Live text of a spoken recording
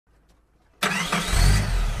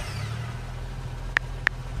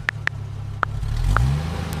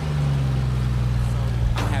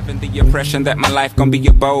the impression that my life gon' be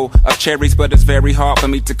a bowl of cherries, but it's very hard for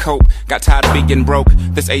me to cope. Got tired of being broke.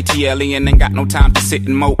 This ATL ain't got no time to sit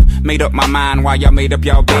and mope. Made up my mind while y'all made up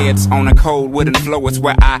y'all beds. On a cold wooden floor is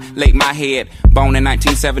where I laid my head. Born in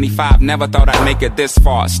 1975, never thought I'd make it this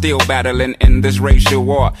far. Still battling in this racial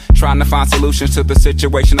war, trying to find solutions to the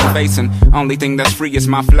situation I'm facing. Only thing that's free is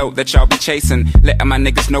my float that y'all be chasing. Letting my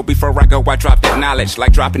niggas know before I go, I drop that knowledge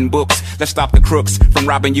like dropping books. Let's stop the crooks from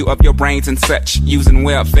robbing you of your brains and such, using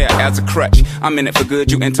welfare as a crutch. I'm in it for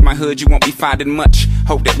good, you enter my hood, you won't be finding much.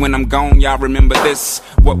 Hope that when I'm gone, y'all remember this,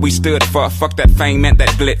 what we stood for. Fuck that fame and that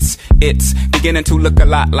glitz. It's beginning to look a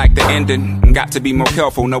lot like the ending. Got to be more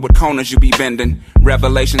careful, know what corners you be bending.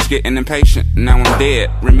 Revelations getting impatient, now I'm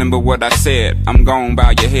dead. Remember what I said, I'm gone,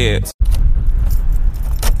 bow your heads.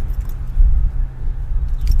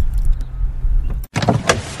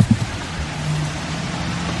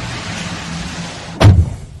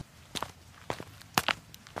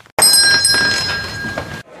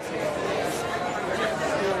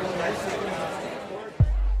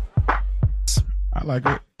 I like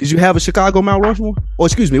it. Did you have a Chicago Mount Rushmore? Or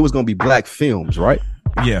excuse me, it was going to be black films, right?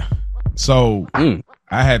 Yeah. So I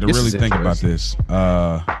had to really think about this.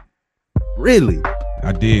 Really?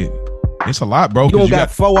 I did. It's a lot, bro. You don't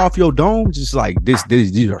got four off your dome? Just like this,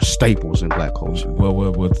 these are staples in black culture.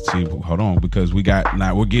 Well, see, hold on, because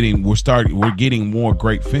we're getting more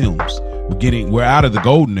great films. We're out of the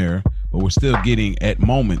golden era, but we're still getting at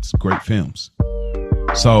moments great films.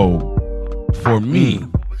 So for me,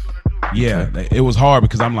 it was hard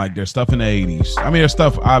because I'm like, there's stuff in the 80s. I mean, there's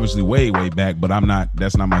stuff obviously way back, but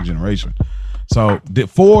that's not my generation. So the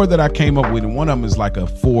four that I came up with, and one of them is like a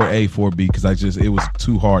 4A, 4B, because it was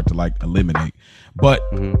too hard to like eliminate. But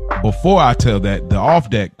before I tell that, the off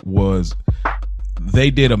deck was,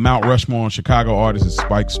 they did a Mount Rushmore on Chicago artists that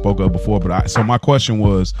Spike spoke of before. So my question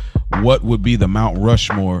was, what would be the Mount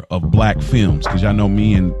Rushmore of black films? Because y'all know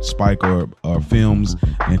me and Spike are films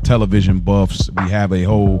and television buffs. We have a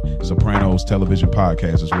whole Sopranos television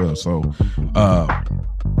podcast as well. So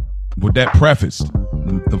with that prefaced,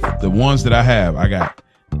 the ones that I have, I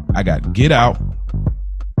got Get Out.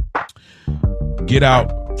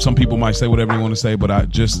 Some people might say whatever they want to say, but I'm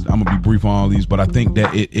gonna be brief on all these. But I think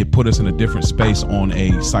that it put us in a different space on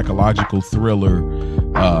a psychological thriller,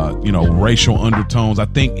 racial undertones. I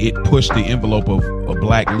think it pushed the envelope of a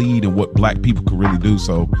black lead and what black people could really do.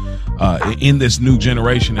 So in this new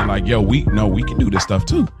generation, and like, yo, we can do this stuff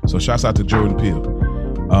too. So shouts out to Jordan Peele.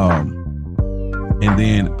 And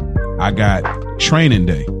then I got Training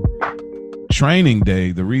Day. Training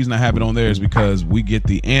Day, the reason I have it on there is because we get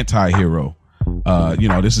the anti-hero.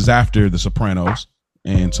 This is after The Sopranos,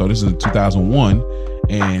 and so this is in 2001,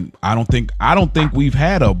 and I don't think we've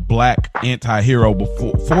had a black anti-hero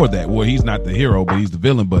before that. Well, he's not the hero, but he's the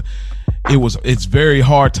villain. But it's very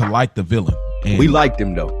hard to like the villain. And we liked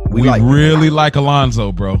him though. We really like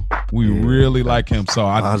Alonzo, bro. We really like him. So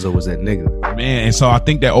Alonzo was that nigga, man. And so I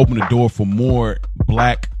think that opened the door for more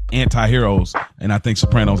black anti-heroes, and I think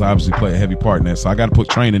Sopranos obviously play a heavy part in that. So I got to put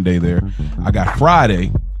Training Day there. I got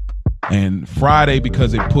Friday. And Friday,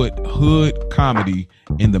 because it put hood comedy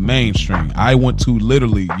in the mainstream. I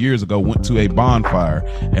literally years ago went to a bonfire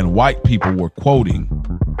and white people were quoting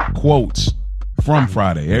quotes from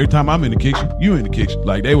Friday. Every time I'm in the kitchen, you in the kitchen.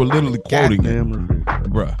 Like, they were literally quoting it,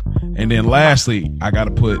 bruh. And then lastly, I got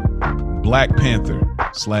to put Black Panther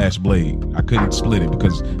 / Blade. I couldn't split it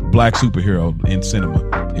because black superhero in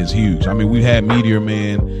cinema is huge. I mean, we've had Meteor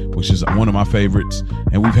Man, which is one of my favorites,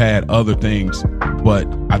 and we've had other things, but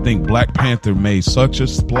I think Black Panther made such a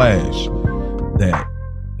splash that,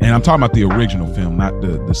 and I'm talking about the original film, not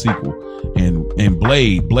the sequel. And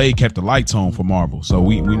Blade kept the lights on for Marvel, so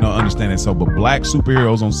we don't understand that. So, but black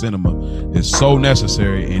superheroes on cinema is so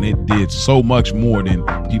necessary, and it did so much more than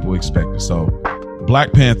people expected. So,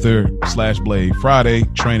 Black Panther / Blade, Friday,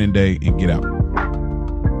 Training Day, and Get Out.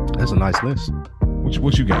 That's a nice list.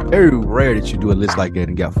 What you got? Very rare that you do a list like that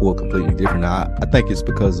and got four completely different. I think it's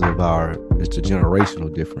because of it's the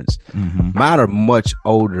generational difference. Mm-hmm. Mine are much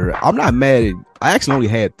older. I'm not mad at. I actually only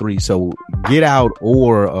had three, so Get Out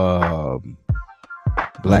or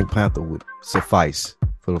Black Panther would suffice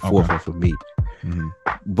for the fourth one for me. Mm-hmm.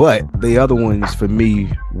 But the other ones for me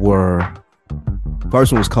were,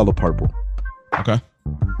 first one was Color Purple. Okay.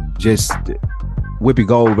 Just Whoopi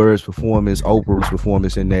Goldberg's performance, Oprah's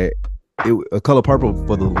performance in that. A Color Purple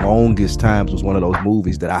for the longest times was one of those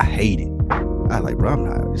movies that I hated. I was like,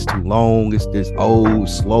 bro, it's too long. It's this old,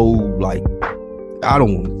 slow, like, I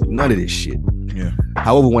don't want none of this shit. Yeah.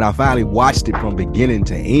 However, when I finally watched it from beginning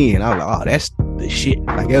to end, I was like, oh, that's the shit.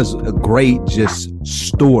 Like, it was a great just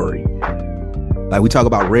story. Like we talk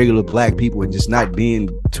about regular black people and just not being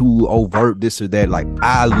too overt, this or that. Like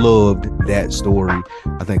I loved that story.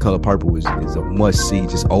 I think Color Purple is a must see.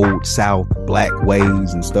 Just old South black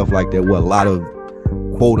ways and stuff like that, where a lot of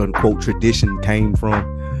quote unquote tradition came from,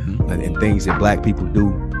 and things that black people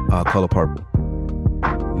do. Color Purple.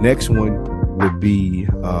 Next one would be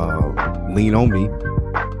Lean on Me.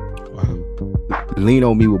 Wow. Lean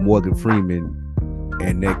on Me with Morgan Freeman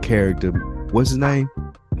and that character. What's his name?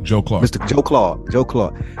 Joe Clark. Mr. Joe Clark.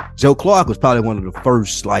 Joe Clark was probably one of the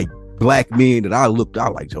first like black men that I looked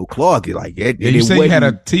out like. Joe Clark is like it. Yeah, you say you had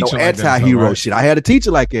a teacher like anti-hero right? shit. I had a teacher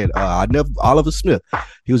like that. Oliver Smith.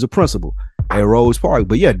 He was a principal at Rose Park.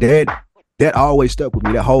 But yeah, that always stuck with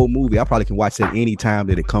me. That whole movie, I probably can watch that any time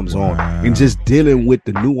that it comes on. And just dealing with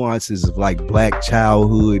the nuances of like black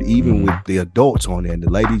childhood, even with the adults on there and the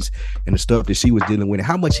ladies and the stuff that she was dealing with, and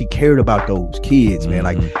how much he cared about those kids, man.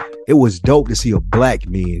 Like it was dope to see a black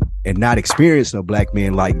man and not experiencing a black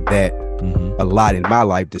man like that a lot in my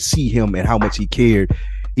life, to see him and how much he cared,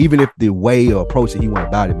 even if the way or approach that he went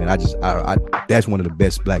about it, man. I that's one of the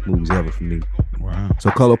best black movies ever for me. Wow. So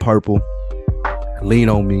Color Purple, Lean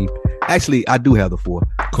on Me. Actually, I do have the 4.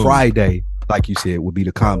 Cool. Friday, like you said, would be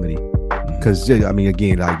the comedy. Because, I mean,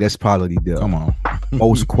 again, like that's probably the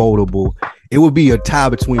most quotable. It would be a tie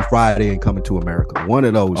between Friday and Coming to America. One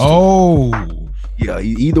of those. Oh. Yeah,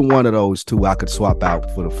 either one of those two I could swap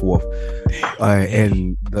out for the 4th.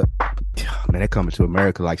 And that Coming to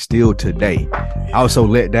America, like still today, I was so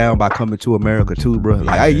let down by Coming to America too, bro.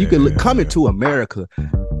 Like you can look Coming to America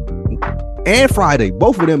and Friday,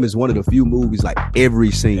 both of them is one of the few movies like every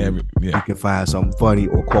scene you can find something funny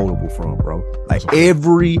or quotable from, bro. Like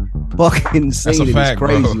every fucking scene is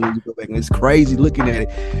crazy when you go back, and it's crazy looking at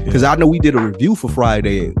it. Because I know we did a review for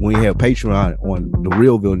Friday when we had Patreon on the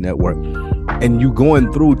Realville Network, and you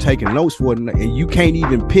going through taking notes for it, and you can't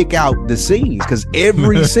even pick out the scenes because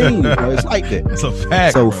every scene, bro, it's like that. It's a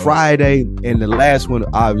fact. So bro. Friday, and the last one,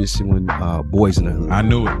 obviously, when Boys in the Hood. I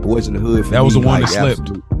knew it. Boys in the Hood. That was the one that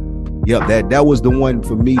slipped. Yep, that was the one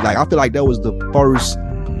for me. Like I feel like that was the first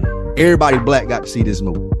everybody black got to see this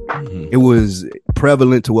movie. It was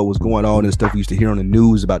prevalent to what was going on and stuff we used to hear on the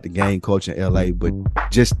news about the gang culture in LA, but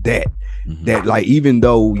just that like even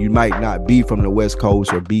though you might not be from the West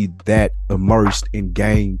Coast or be that immersed in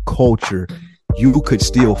gang culture, you could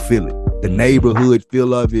still feel it. The neighborhood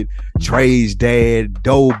feel of it. Trey's dad,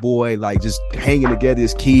 Doughboy, like just hanging together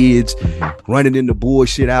as kids, running into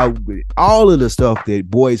bullshit out. All of the stuff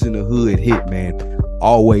that Boys in the Hood hit, man,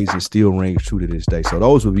 always and still rings true to this day. So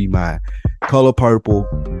those would be my Color Purple,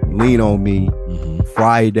 Lean on Me,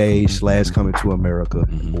 Friday / Coming to America,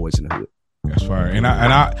 Boys in the Hood. That's fire. And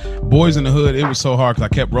I Boys in the Hood, it was so hard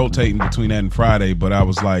because I kept rotating between that and Friday, but I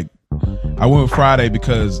was like, I went with Friday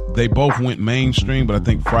because they both went mainstream, but I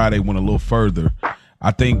think Friday went a little further. I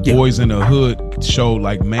think Boys in the Hood showed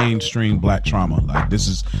like mainstream black trauma. Like this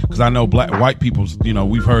is because I know white people's, you know,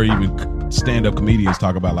 we've heard even stand-up comedians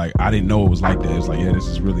talk about like, I didn't know it was like that. It's like, yeah, this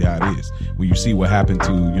is really how it is. When you see what happened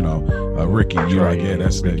to, you know, Ricky, you're like, yeah,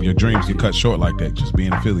 that's that. Your dreams get cut short like that, just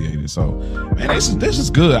being affiliated. So, man, this is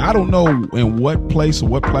good. I don't know in what place or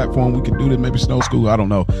what platform we can do this. Maybe Snow School. I don't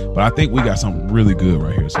know, but I think we got something really good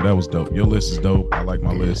right here. So that was dope. Your list is dope. I like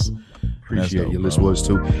my list. Appreciate dope, your list was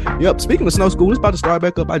too. Yep. Speaking of Snow School, it's about to start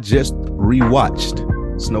back up. I just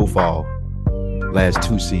rewatched Snowfall last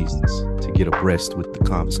 2 seasons to get abreast with the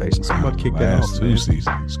conversation. So I'm about to kick that off. Last 2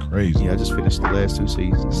 seasons, crazy. Yeah, I just finished the last 2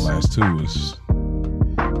 seasons. Last 2 was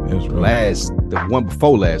real. The one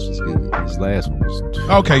before last was good. His last one was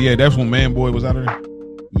okay. Yeah, that's when Man Boy was out of there.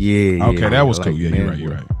 Yeah. Okay, that was cool. Like Yeah,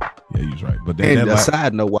 you're right. Yeah, you're right. But then, and a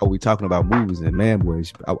side note, while we talking about movies and Man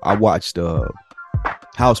Boys, I watched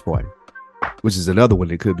House Party, which is another one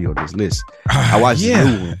that could be on this list. I watched the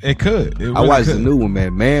new one. It could. I watched the new one,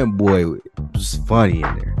 man. Man Boy was funny in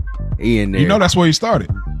there. In there. You know, that's where he started.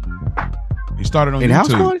 He started on YouTube.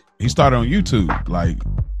 House Party? He started on YouTube, like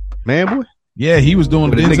Man Boy. Yeah, he was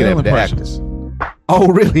doing Denzel impressions. Oh,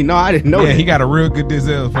 really? No, I didn't know. Yeah, he got a real good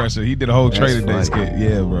Denzel impression. He did a whole Trader Day skit.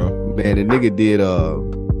 Yeah, bro. Man, the nigga did.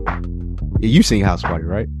 You seen House Party,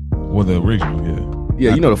 right? Well, the original, yeah.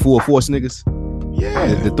 Yeah, you know the Full Force niggas.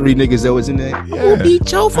 Yeah, the 3 niggas that was in there. Yeah,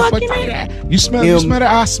 beat your fucking ass. You smell it.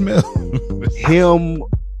 I smell. Him,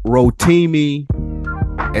 Rotimi,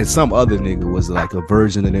 and some other nigga was like a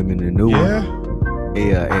version of them in the new one.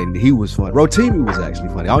 Yeah, and he was funny. Rotimi was actually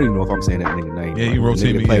funny. I don't even know if I'm saying that nigga name. Yeah, he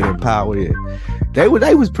Rotimi. Played in Power. Yeah, they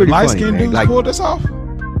was pretty funny. Light-skinned dudes like, pulled this off.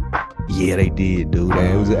 Yeah, they did, dude.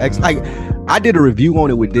 It was like I did a review on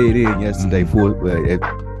it with Dead End yesterday for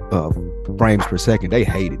frames per second. They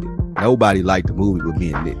hated it. Nobody liked the movie with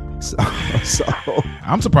me and Nick. So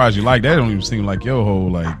I'm surprised you like that. It don't even seem like your whole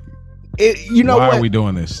like. You know why what? are we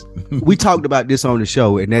doing this? We talked about this on the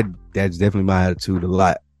show, and that's definitely my attitude a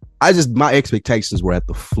lot. My expectations were at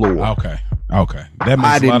the floor. Okay. That makes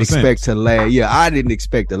I a didn't lot of expect sense. to laugh. Yeah, I didn't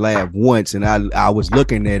expect to laugh once, and I was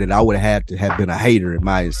looking at it. I would have had to have been a hater in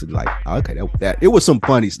my instant. Like, okay, that it was some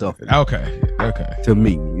funny stuff. Okay. To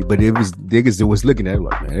me, but it was niggas that was looking at it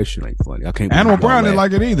like, man, that shit ain't funny. I can't. Animal believe y'all Brown didn't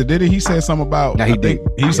laugh. like it either, did he? He said something about. No, he I think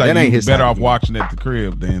did. He's Yeah, like, that ain't you his better type. off watching at the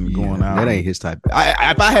crib than going out. That ain't his type.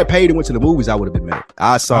 If I had paid and went to the movies, I would have been mad.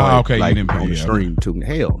 I saw okay, it you like didn't pay, on the yeah. stream too.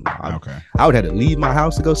 Hell no. Okay. I would have had to leave my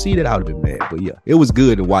house to go see that. I would have been mad. But yeah, it was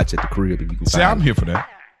good to watch at the crib. If you can See, find I'm it. here for that.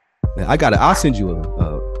 I'll send you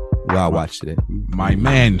where I watched it. My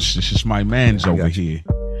man's. This is my man's over got you. here.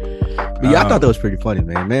 But yeah, I thought that was pretty funny,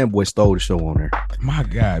 man. Man, boy stole the show on there. My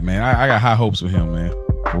God, man, I got high hopes for him, man.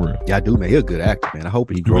 For real. Yeah, I do, man. He's a good actor, man. I hope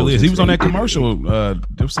he He grows. really is. He into was on it. that commercial. There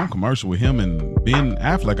was some commercial with him and Ben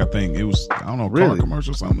Affleck. I think it was. I don't know, a car Really?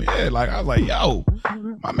 commercial or something. Yeah, like I was like, yo,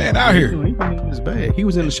 my man out here. He was bad. He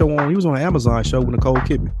was in the show he was on an Amazon show with Nicole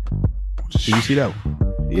Kidman. Did you see that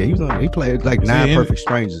one? Yeah, he was on. He played like Is 9 he in Perfect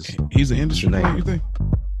Strangers. He's an industry What's the man, name? you think?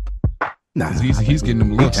 Nah, 'Cause he's getting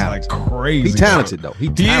them looks like crazy. He talented though. He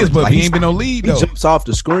is, talented. but Like, he ain't been no lead he though. jumps off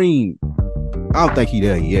the screen. I don't think he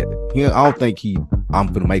there yet. I don't think I'm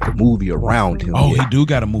gonna make a movie around him. Oh, yet. he do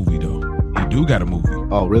got a movie though. He do got a movie.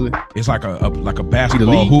 Oh, really? It's like a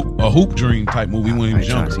basketball lead? hoop dream type movie when he I was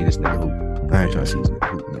ain't trying to younger. see this nigga hoop. I ain't trying to see this nigga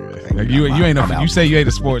hoop, man. Like, you ain't I'm out. you say you ain't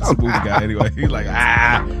a sports movie guy anyway. He's like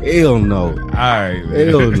Hell no. all right, man.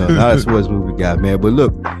 Hell no, not a sports movie guy, man. But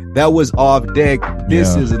look, that was Off Deck.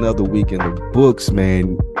 This Yeah. is another week in the books,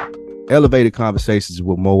 man. Elevated Conversations is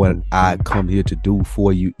what Mo and I come here to do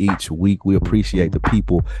for you each week. We appreciate the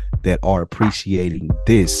people that are appreciating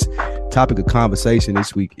this. Topic of conversation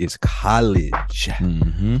this week is college.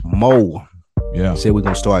 Mm-hmm. Mo Yeah, said we're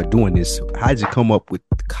gonna start doing this. How'd you come up with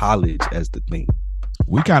college as the thing?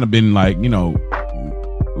 we kind of been like,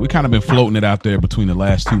 we kind of been floating it out there between the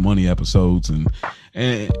last 2 Money episodes, and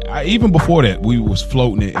even before that, we was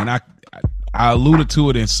floating it, and I alluded to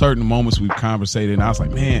it in certain moments we've conversated, and I was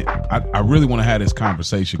like, man, I really want to have this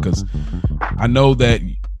conversation because I know that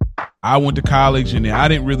I went to college, and I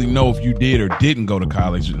didn't really know if you did or didn't go to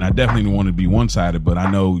college, and I definitely didn't want to be one-sided, but I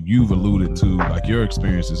know you've alluded to like your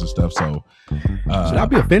experiences and stuff. So, Should I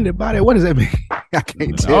be offended by that? What does that mean? I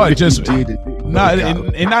can't tell. it just you did it. not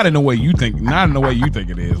and not in the way you think,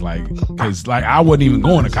 it is. Like, because like I wasn't even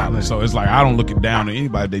going to college, so it's like I don't look it down to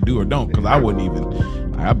anybody they do or don't, because I wouldn't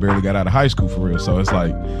even. I barely got out of high school for real, so it's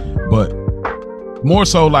like, but more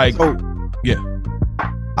so like, So, yeah.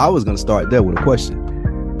 I was gonna start there with a question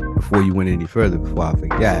before you went any further. Before I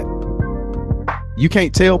forgot, you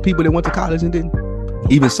can't tell people that went to college and didn't,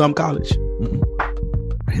 even some college. Mm-mm.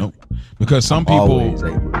 Nope. Because some people, Always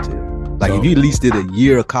able to tell. Like So- if you at least did a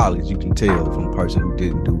year of college, you can tell from a person who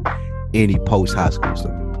didn't do any post high school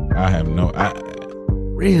stuff. I have no.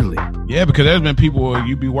 Really? Yeah, because there's been people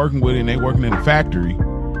you be working with and they working in a factory,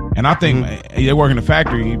 and I think they work in a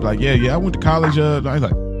factory. And you be like, yeah, I went to college. I was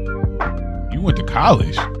like, you went to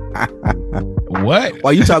college? What?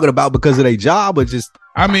 Are you talking about because of their job or just?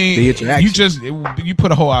 I The mean, interaction. you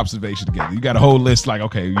put a whole observation together. You got a whole list. Like,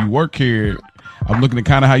 okay, you work here. I'm looking at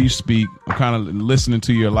kind of how you speak. I'm kind of listening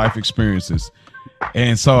to your life experiences,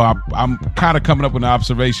 and so I'm kind of coming up with an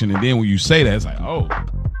observation. And then when you say that, it's like, oh,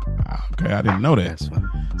 okay, I didn't know that. That's funny.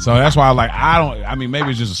 So that's why I mean, maybe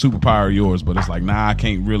it's just a superpower of yours, but it's like, nah, I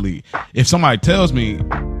can't really. If somebody tells me,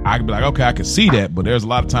 I can be like, okay, I can see that, but there's a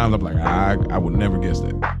lot of times I'm like, I would never guess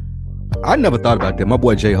that. I never thought about that. My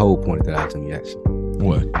boy J Ho pointed that out to me actually.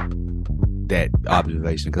 What? That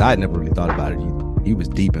observation, because I had never really thought about it either. He was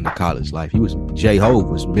deep into college life. J Ho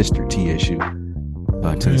was Mr. TSU,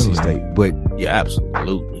 Tennessee Really? State. But yeah,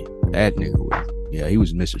 absolutely, that nigga was. Yeah, he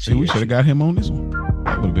was Mr. See, we should TSU. have got him on this one.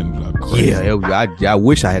 That would have been crazy. Yeah, I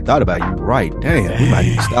wish I had thought about it. You right? Damn, we might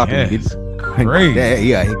need to stop him. Yes. Crazy.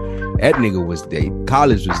 That nigga was.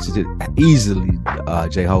 College was just easily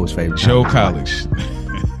J Ho's favorite. Joe time of his life.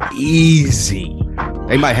 College. Easy.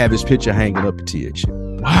 They might have his picture hanging up at TSU.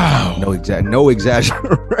 Wow. No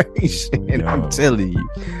exaggeration. No. I'm telling you.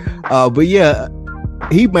 But yeah,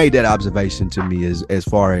 he made that observation to me as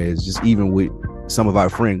far as just even with some of our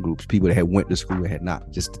friend groups, people that had went to school and had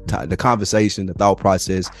not. Just the conversation, the thought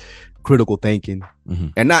process, critical thinking,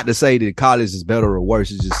 and not to say that college is better or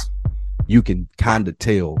worse. It's just you can kind of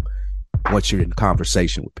tell once you're in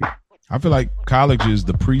conversation with people. I feel like college is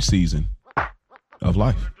the preseason of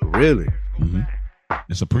life. Really,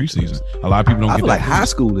 It's a preseason. A lot of people don't I get feel that. like high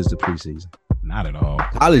school is the preseason. Not at all.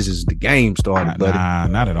 College is the game started, buddy. Nah,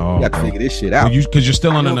 not at all. You got to figure this shit out. Because you're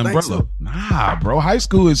still under an don't think umbrella. so? Nah, bro. High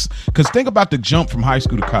school is, because think about the jump from high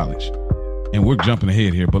school to college. And we're jumping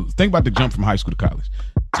ahead here, but think about the jump from high school to college.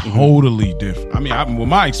 Totally different. I mean, with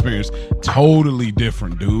my experience, totally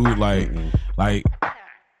different, dude. Like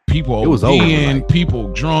people It was ODing, over,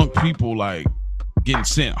 people drunk, people like getting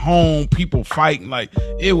sent home, people fighting. Like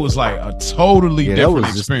it was like a totally different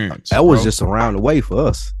experience. That was just around the way for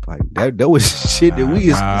us. Like that was shit that we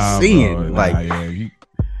used to seeing.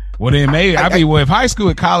 Well, then maybe if high school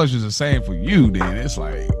and college is the same for you, then it's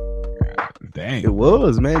like, dang. It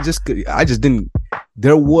was, man. I just didn't.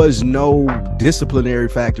 There was no disciplinary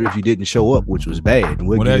factor if you didn't show up, which was bad. And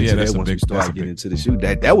we'll get into that once we start getting into the shoot.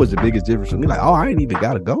 That was the biggest difference for me. Like, oh, I ain't even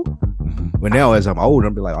gotta go. But now, as I'm older,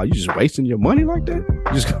 I'm be like, are you just wasting your money like that?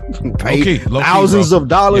 You just pay thousands of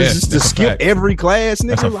dollars just to skip every class,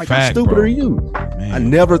 nigga. Like, how stupid are you? Man. I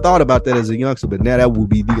never thought about that as a youngster, but now that would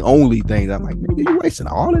be the only thing. I'm like, nigga, you wasting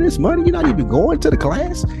all of this money? You're not even going to the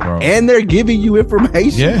class, and they're giving you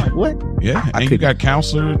information. Yeah, like, what? Yeah, and you got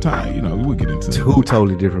counselor time. You know, we would get into two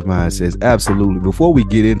totally different mindsets. Absolutely. Before we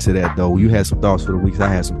get into that, though, you had some thoughts for the weeks. I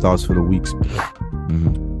had some thoughts for the weeks.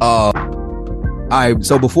 All right,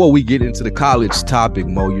 so before we get into the college topic,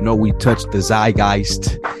 Mo, you know, we touched the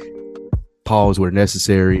zeitgeist, pause where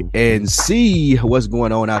necessary, and see what's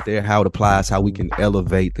going on out there, how it applies, how we can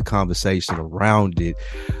elevate the conversation around it.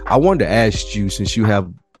 I wanted to ask you, since you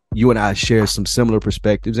and I share some similar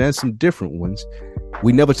perspectives and some different ones,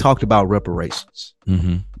 we never talked about reparations.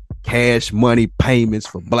 Cash money payments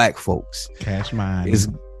for black folks. Cash money.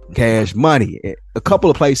 Cash money. A couple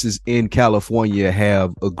of places in California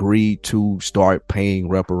have agreed to start paying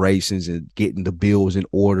reparations and getting the bills in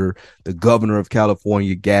order. The governor of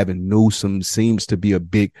California, Gavin Newsom, seems to be a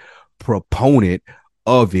big proponent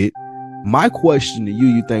of it. My question to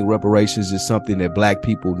you think reparations is something that black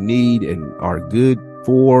people need and are good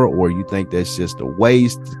for, or you think that's just a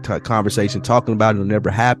waste conversation talking about it will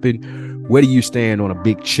never happen? Where do you stand on a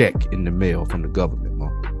big check in the mail from the government, Mo?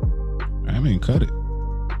 I mean, cut it.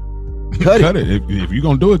 Cut it. If you're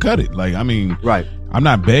gonna do it, cut it. Like, I mean, right. I'm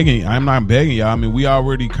not begging y'all. I mean, we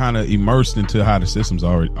already kind of immersed into how the system's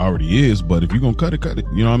already is. But if you're gonna cut it, cut it.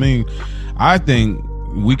 You know what I mean? I think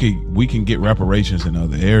we can get reparations in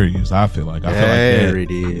other areas. I feel like there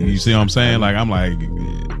it is. You see what I'm saying? Like, I'm like,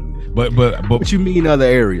 but what you mean other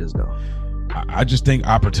areas though? I just think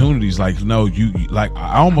opportunities. Like, no,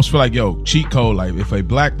 I almost feel like, cheat code. Like, if a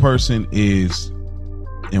black person is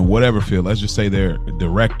in whatever field, let's just say they're a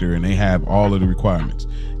director and they have all of the requirements,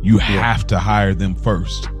 you have to hire them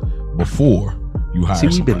first before you hire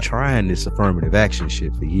somebody. We've been trying this affirmative action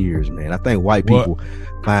shit for years, man. I think white people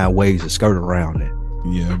find ways to skirt around that.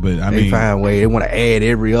 Yeah, but they find ways. They want to add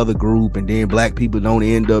every other group, and then black people don't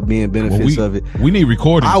end up being benefits of it. We need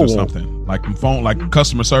recordings or something, like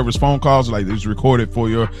customer service phone calls, like it's recorded for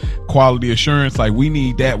your quality assurance. Like, we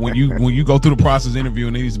need that when you go through the process interview,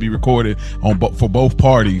 and it needs to be recorded for both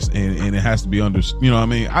parties, and it has to be under. You know what I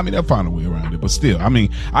mean? I mean, they'll find a way around it, but still, I mean,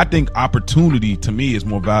 I think opportunity to me is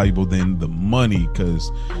more valuable than the money,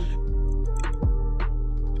 because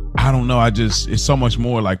I don't know. It's so much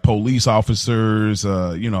more like police officers,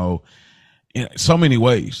 in so many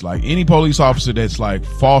ways. Like, any police officer that's like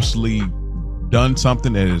falsely done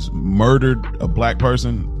something that has murdered a black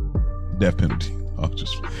person, death penalty. I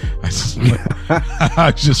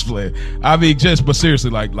just play. I mean, but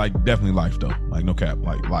seriously, like definitely life though. Like, no cap,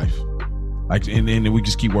 like life. Like, and then we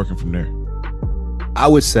just keep working from there. I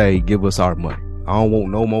would say give us our money. I don't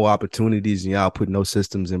want no more opportunities, and y'all put no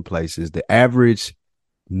systems in places. The average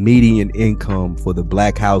median income for the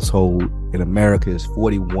black household in America is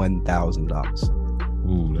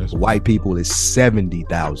 $41,000. White people is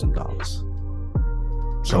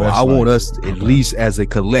 $70,000. So I want us, at least as a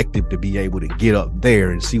collective, to be able to get up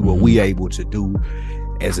there and see what we able to do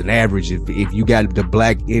as an average. If you got the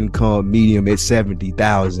black income medium at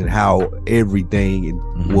 70,000, how everything and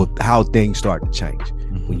how things start to change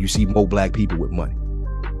when you see more black people with money.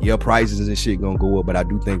 Your prices and shit gonna go up, but I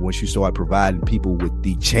do think once you start providing people with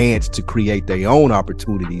the chance to create their own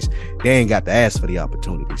opportunities, they ain't got to ask for the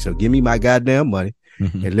opportunity. So give me my goddamn money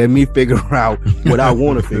and let me figure out what I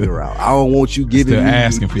want to figure out. I don't want you giving me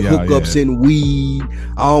hookups and weed.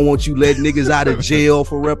 I don't want you letting niggas out of jail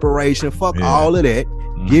for reparation. Fuck all of that.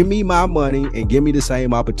 Give me my money and give me the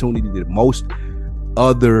same opportunity that most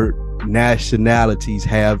other nationalities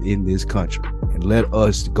have in this country, and let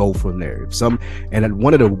us go from there. And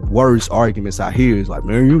one of the worst arguments I hear is like,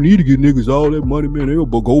 man, you need to get niggas all that money, man. They'll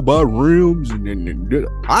go buy rims, and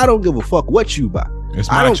I don't give a fuck what you buy. It's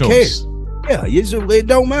my choice. Yeah, it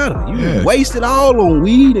don't matter. You waste it all on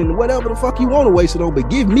weed and whatever the fuck you want to waste it on, but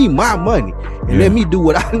give me my money and let me do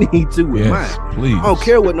what I need to with mine. Please. I don't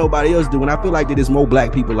care what nobody else do. And I feel like that there's more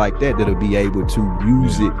black people like that that'll be able to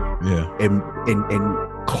use it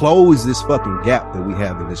and close this fucking gap that we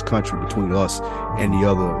have in this country between us and the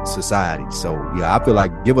other societies. So yeah, I feel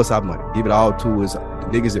like give us our money, give it all to us. The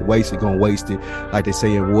niggas that waste it gonna waste it. Like they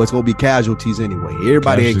saying, well, it's gonna be casualties anyway.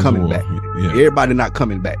 Everybody ain't coming back. Yeah. Everybody not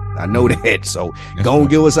coming back. I know that. So go and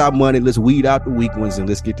give us our money. Let's weed out the weak ones and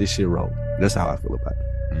let's get this shit rolling. That's how I feel about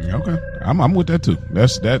it. Okay, I'm with that too.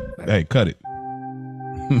 That's that. Hey, cut it.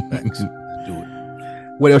 Thanks. Do it.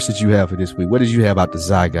 What else did you have for this week? What did you have about the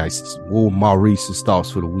zeitgeist? What were Maurice's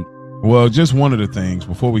thoughts for the week? Well, just one of the things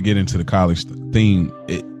before we get into the college theme,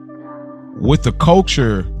 with the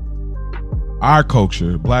culture, our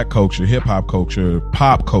culture, black culture, hip hop culture,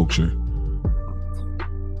 pop culture.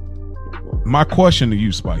 My question to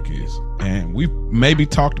you, Spike, is, and we've maybe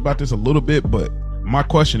talked about this a little bit, but my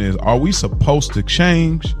question is, are we supposed to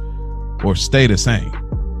change or stay the same?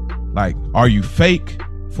 Like, are you fake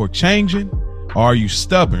for changing, or are you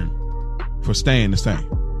stubborn for staying the same?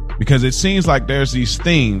 Because it seems like there's these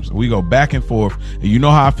themes, we go back and forth, and you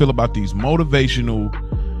know how I feel about these motivational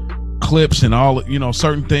clips and all, you know,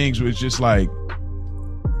 certain things where it's just like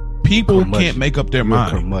people can't make up their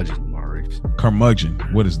mind. Curmudgeon, Maurice. Curmudgeon,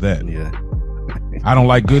 what is that? Yeah. I don't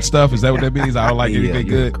like good stuff. Is that what that means? I don't like anything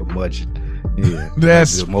good. Curmudgeon. Yeah,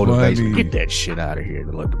 that's motivation. funny. Get that shit out of here.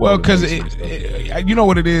 Well, because you know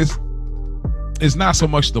what it is. It's not so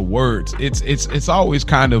much the words. It's always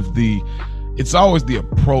kind of it's always the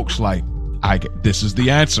approach. Like, this is the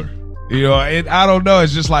answer. You know, I don't know.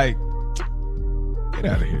 It's just like, get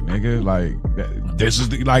out of here, nigga. Like, this is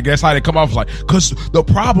that's how they come off. Like, because the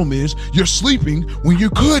problem is you're sleeping when you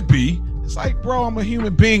could be. It's like, bro, I'm a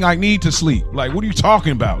human being. I need to sleep. Like, what are you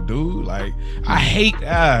talking about, dude? Like, I hate.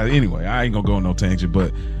 Anyway, I ain't gonna go on no tangent.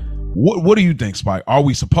 But what do you think, Spike? Are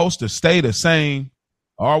we supposed to stay the same,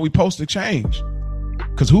 or are we supposed to change?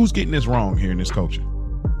 Because who's getting this wrong here in this culture?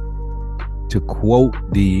 To quote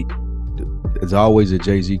there's always a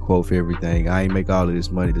Jay-Z quote for everything. I ain't make all of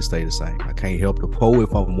this money to stay the same. I can't help the poor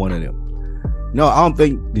if I'm one of them. No, I don't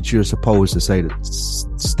think that you're supposed to stay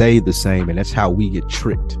the same, and that's how we get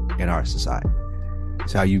tricked in our society.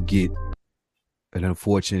 It's how you get an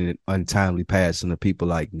unfortunate, untimely passing of people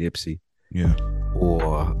like Nipsey,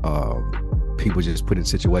 or people just put in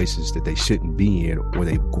situations that they shouldn't be in, or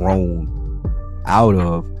they've grown out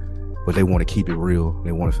of, but they want to keep it real.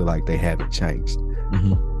 They want to feel like they haven't changed.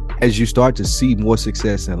 Mm-hmm. As you start to see more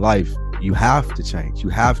success in life, you have to change. You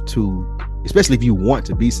have to, especially if you want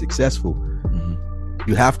to be successful,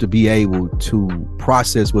 you have to be able to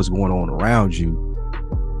process what's going on around you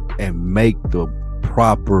and make the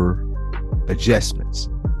proper adjustments.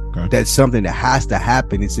 Okay. That's something that has to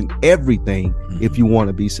happen. It's in everything if you want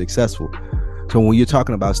to be successful. So when you're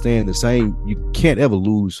talking about staying the same, you can't ever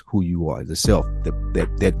lose who you are, the self.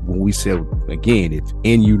 That when we say, again, it's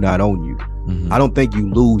in you, not on you. I don't think you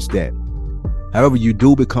lose that. However, you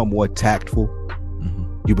do become more tactful.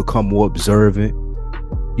 You become more observant.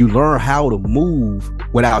 You learn how to move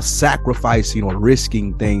without sacrificing or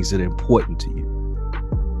risking things that are important to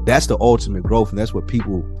you. That's the ultimate growth, and that's what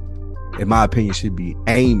people, in my opinion, should be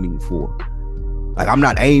aiming for. Like, I'm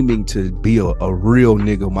not aiming to be a real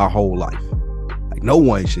nigga my whole life. Like, no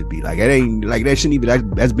one should be. Like, it ain't like that. Shouldn't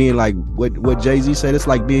even. That's being like what Jay-Z said. It's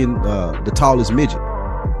like being the tallest midget.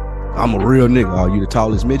 I'm a real nigga. Oh, you the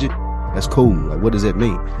tallest midget? That's cool. Like, what does that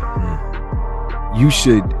mean? You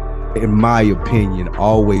should, in my opinion,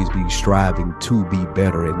 always be striving to be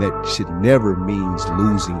better, and that should never means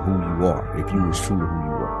losing who you are. If you was true to who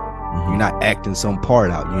you are, you're not acting some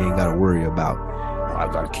part out. You ain't got to worry about, oh,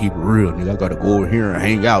 I gotta keep it real, nigga. I gotta go over here and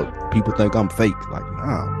hang out. People think I'm fake. Like,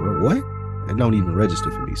 nah, bro, what? It don't even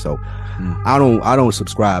register for me. So I don't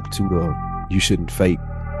subscribe to the you shouldn't fake.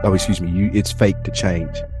 Oh, excuse me. It's fake to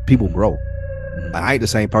change. People grow. I ain't the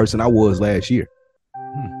same person I was last year.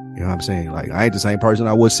 You know what I'm saying? Like, I ain't the same person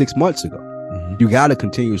I was 6 months ago. You got to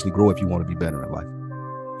continuously grow if you want to be better in life.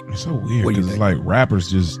 It's so weird because it's like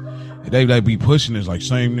rappers just, they be pushing this like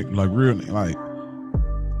same, like real, like,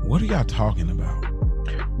 what are y'all talking about?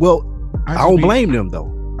 Well, I don't blame them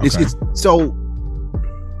though. Okay. It's so.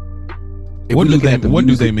 What do they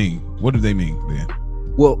mean? What do they mean then?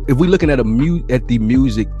 Well, if we're looking at the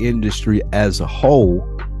music industry as a whole,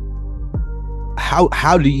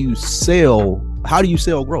 how do you sell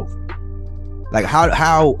growth? Like,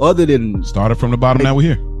 how other than started from the bottom, now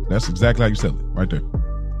we're here. That's exactly how you sell it, right there.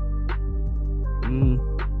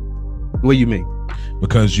 What do you mean?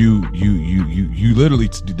 because you literally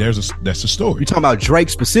that's a story. You talking about Drake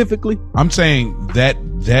specifically? I'm saying that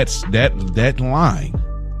line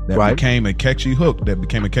that Right. became a catchy hook, that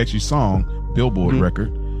became a catchy song, Billboard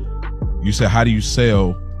record. You said, how do you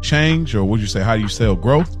sell change, or would you say, how do you sell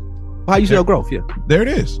growth? How you sell growth? Yeah. There it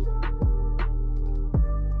is.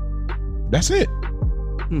 That's it.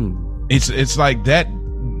 It's like that.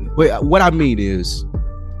 But what I mean is,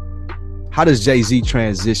 how does Jay-Z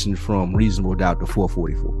transition from Reasonable Doubt to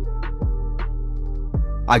 444?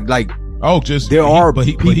 But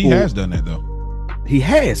he has done that though. He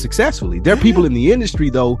has successfully. There are people in the industry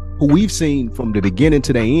though who we've seen from the beginning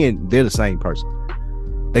to the end. They're the same person.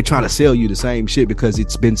 They trying to sell you the same shit because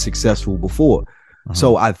it's been successful before.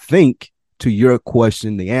 So I think, to your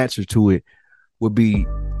question, the answer to it would be,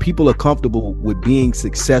 people are comfortable with being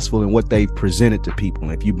successful in what they've presented to people.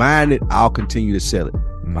 And if you buying it, I'll continue to sell it.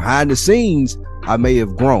 Behind the scenes, I may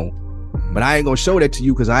have grown, but I ain't gonna show that to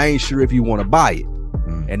you because I ain't sure if you want to buy it,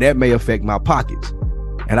 and that may affect my pockets.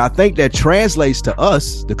 And I think that translates to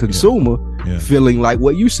us, the consumer, feeling like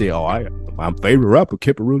what you said. Oh, my favorite rapper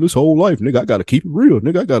kept it real this whole life, nigga. I gotta keep it real,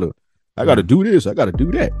 nigga. I gotta do this. I gotta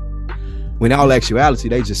do that. When in all actuality,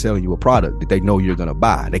 they just selling you a product that they know you're gonna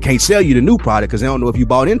buy. They can't sell you the new product because they don't know if you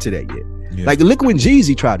bought into that yet. Yeah. Like, look when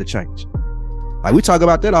Jeezy tried to change. Like, we talk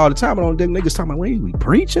about that all the time. I don't think niggas talking about, we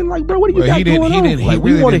preaching? Like, bro, what do you got going on? Like,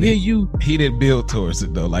 we want to hear you. He didn't build towards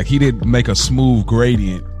it though. Like, he didn't make a smooth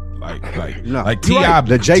gradient. Like T.I. Right.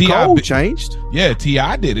 The J. Cole changed. Yeah,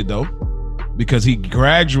 T.I. did it though, because he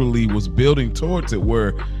gradually was building towards it,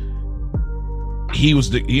 where he was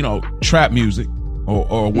the trap music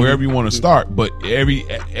or wherever you want to start, but every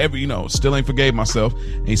still ain't forgave myself,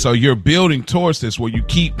 and so you're building towards this where you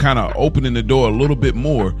keep kind of opening the door a little bit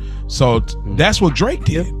more. So that's what Drake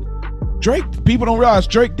did. People don't realize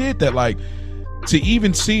Drake did that. Like, to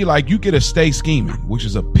even see, like, you get a Stay Scheming, which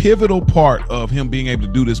is a pivotal part of him being able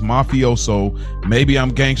to do this mafioso, maybe I'm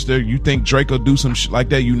gangster. You think Drake will do some shit like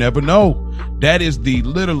that? You never know. That is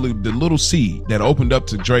literally the little seed that opened up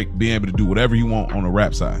to Drake being able to do whatever he want on the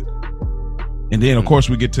rap side. And then of course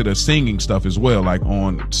we get to the singing stuff as well, like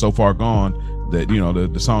on So Far Gone, that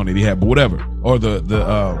the song that he had, but whatever, or the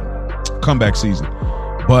comeback season.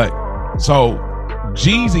 But so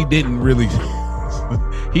Jeezy didn't really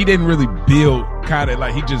he didn't really build, kind of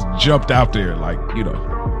like he just jumped out there like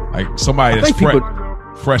like somebody that's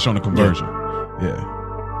fresh on the conversion.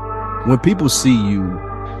 Yeah. When people see you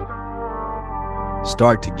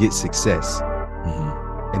start to get success,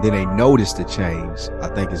 and then they notice the change, I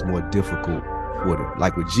think it's more difficult for them.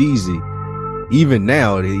 Like with Jeezy, even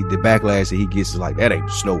now, the backlash that he gets is like, that ain't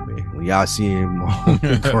Snowman. When y'all see him on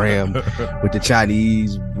the gram with the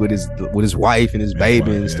Chinese, with his wife and his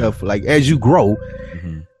baby and stuff, like, as you grow.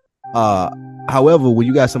 However, when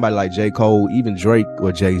you got somebody like J. Cole, even Drake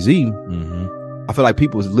or Jay-Z, I feel like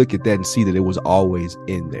people look at that and see that it was always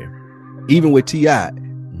in there. Even with T.I.,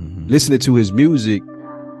 listening to his music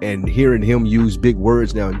and hearing him use big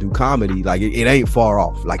words now and do comedy, like, it ain't far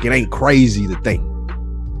off. Like, it ain't crazy to think.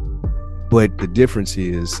 But the difference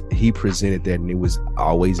is he presented that and it was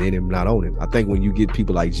always in him, not on him. I think when you get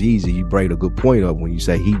people like Jeezy, you bring a good point up when you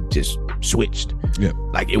say he just switched. Yeah.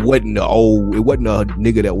 Like, it wasn't a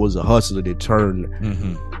nigga that was a hustler that turned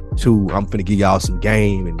to, I'm finna give y'all some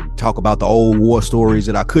game and talk about the old war stories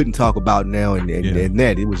that I couldn't talk about now and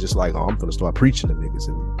that. It was just like, I'm finna start preaching to niggas,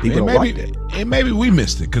 and people don't like that. And maybe we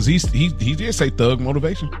missed it because he did say thug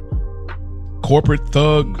motivation, corporate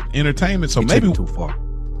thug entertainment. So he maybe too far.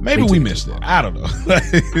 Maybe we missed it. I don't know.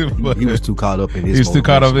 But he was too caught up in his. He was too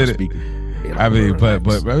caught up in it. Yeah, I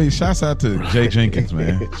mean, shouts out to Jay Jenkins,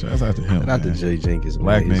 man. Shouts out to him. Not to Jay Jenkins, man.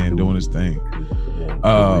 Black man doing his thing.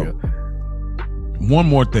 One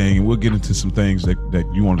more thing, and we'll get into some things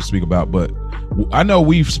that you want to speak about, but I know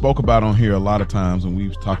we've spoke about on here a lot of times, and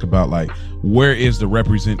we've talked about, like, where is the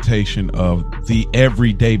representation of the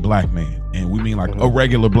everyday black man? And we mean like a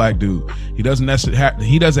regular black dude. He doesn't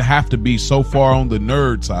have to be so far on the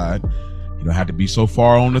nerd side. You don't have to be so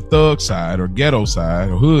far on the thug side or ghetto side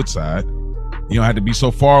or hood side. You don't have to be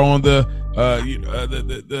so far on the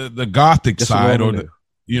gothic just side or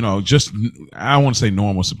just, I don't want to say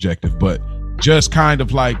normal, subjective, but just kind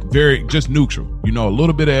of like just neutral, a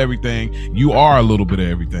little bit of everything. You are a little bit of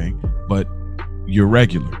everything, but you're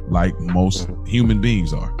regular, like most human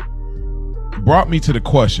beings are. Brought me to the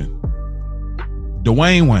question,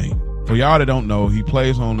 Dwayne Wayne, for y'all that don't know, he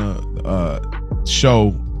plays on a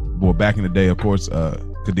show, well, back in the day, of course,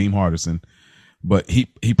 Kadeem Hardison, but he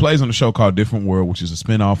plays on a show called Different World, which is a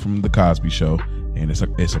spinoff from The Cosby Show, and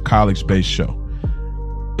it's a college-based show.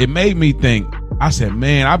 It made me think, I said,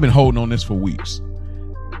 man, I've been holding on this for weeks.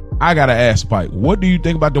 I gotta ask Spike, what do you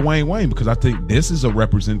think about Dwayne Wayne? Because I think this is a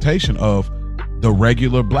representation of the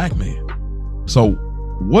regular black man. So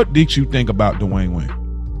what did you think about Dwayne Wayne?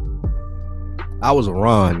 I was a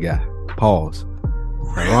Ron guy. Pause.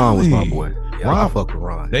 Really? Ron was my boy. Yeah, Ron, I fuck with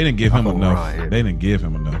Ron. They didn't give him enough. They didn't give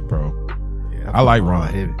him enough, bro. Yeah, I like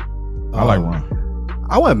Ron. Heavy. I like Ron.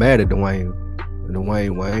 I wasn't mad at Dwayne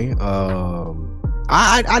Wayne.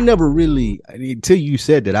 I never really, until you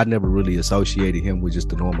said that, I never really associated him with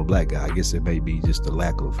just a normal black guy. I guess it may be just a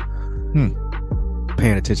lack of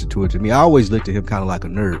paying attention to it. To me, I always looked at him kind of like a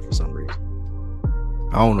nerd for some reason.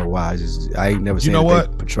 I don't know why. I ain't never seen they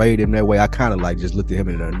portrayed him that way. I kind of like just looked at him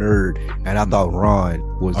as a nerd, and I thought Ron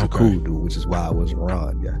was the cool dude, which is why I was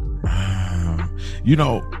Ron. Yeah. You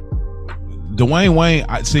know, Dwayne Wayne.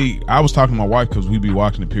 I was talking to my wife because we be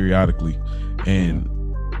watching it periodically, and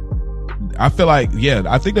I feel like,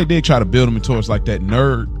 I think they did try to build him towards like that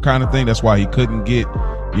nerd kind of thing. That's why he couldn't get,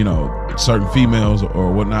 certain females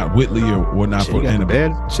or whatnot, Whitley or whatnot. He got the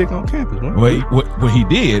bad chick on campus, man. Well, he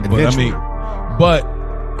did, but I mean,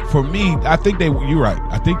 for me, I think you're right.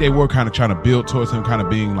 I think they were kind of trying to build towards him kind of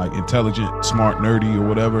being like intelligent, smart, nerdy or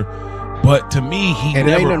whatever. But to me, there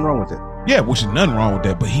ain't nothing wrong with that. Yeah, which is nothing wrong with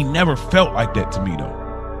that. But he never felt like that to me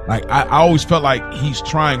though. Like I always felt like he's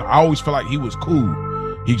trying. I always felt like he was cool.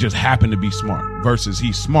 He just happened to be smart versus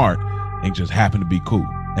he's smart and just happened to be cool.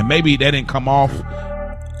 And maybe that didn't come off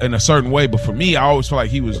in a certain way, but for me, I always felt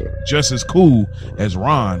like he was just as cool as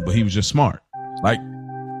Ron, but he was just smart. Like,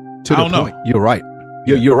 to the point. You're right.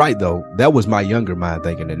 You're right, though. That was my younger mind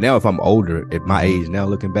thinking. And now if I'm older at my age, now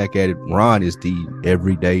looking back at it, Ron is the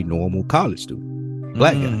everyday normal college student.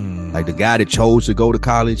 Black guy. Like the guy that chose to go to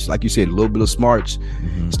college, like you said, a little bit of smarts,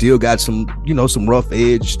 still got some rough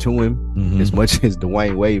edge to him, as much as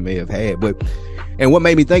Dwayne Wade may have had. And what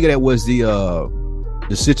made me think of that was the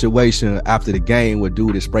situation after the game where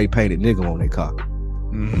dude that spray painted nigga on their car.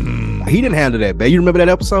 He didn't handle that bad. You remember that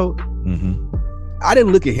episode? I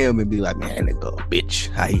didn't look at him and be like, man, nigga,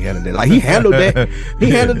 bitch. How he handled that? Like he handled that.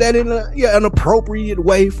 He handled that in an appropriate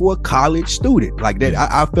way for a college student. Like that,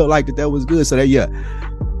 I felt like that was good. So that,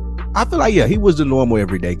 I feel like, he was the normal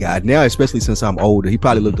everyday guy. Now, especially since I'm older, he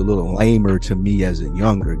probably looked a little lamer to me as a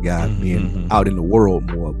younger guy, being out in the world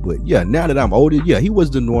more. But now that I'm older, he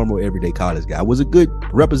was the normal everyday college guy. It was a good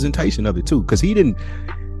representation of it too, because Dwayne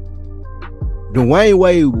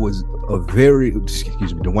Wade was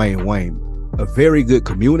Dwayne Wayne, a very good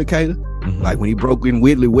communicator. Like when he broke in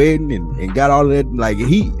Whitley wedding and got all of that, like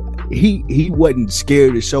he wasn't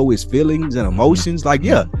scared to show his feelings and emotions. Like,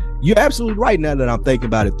 you're absolutely right now that I'm thinking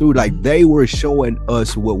about it through. Like they were showing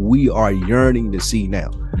us what we are yearning to see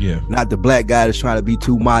now. Not the black guy that's trying to be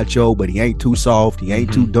too macho, but he ain't too soft, he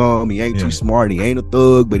ain't too dumb, he ain't too smart, he ain't a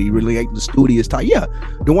thug, but he really ain't the studious type.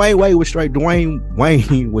 Dwayne Wayne was straight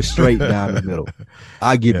down the middle.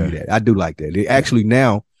 I give you that. I do like that. It actually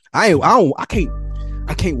now I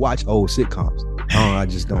can't watch old sitcoms. I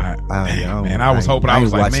just don't. I was hoping. I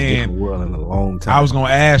was like, man, world in a long time. I was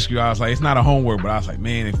gonna ask you. I was like, it's not a homework, but I was like,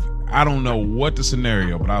 man, I don't know what the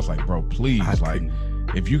scenario, but I was like, bro, please,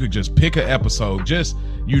 if you could just pick an episode, just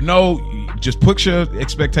put your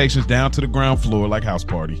expectations down to the ground floor like House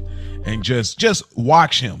Party, and just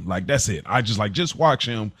watch him. Like that's it. I just watch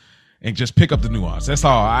him. And just pick up the nuance. That's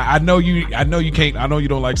all. I know you can't. I know you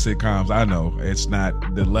don't like sitcoms. I know it's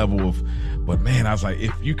not the level of. But man, I was like,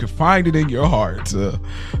 if you could find it in your heart to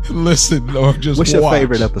listen or just What's your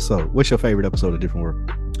favorite episode? What's your favorite episode of Different World?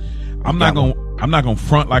 I'm not gonna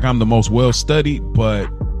front like I'm the most well studied, but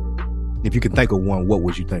if you could think of one, what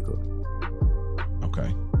would you think of?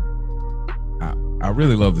 Okay. I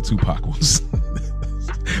really love the Tupac ones.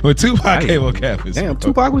 When Tupac came on campus. Damn,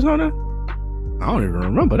 Tupac was on there? I don't even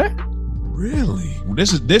remember that. Really?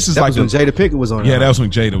 This is that like was when Jada Pinkett was on. Yeah, that was when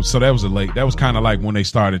Jada. So that was that was kind of like when they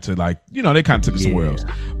started to they kind of took it somewhere else.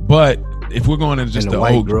 But if we're going into just and the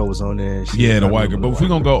white girl was on there. The white girl. But if we're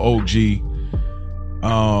gonna go OG,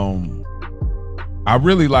 I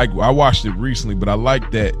really I watched it recently, but I like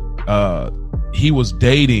that he was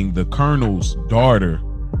dating the Colonel's daughter,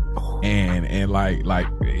 and he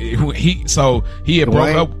had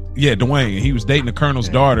broke up. Yeah, Dwayne. He was dating the Colonel's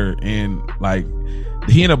daughter, and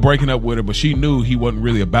he ended up breaking up with her, but she knew he wasn't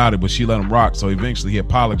really about it, but she let him rock. So eventually he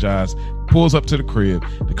apologized, pulls up to the crib.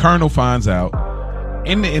 The Colonel finds out.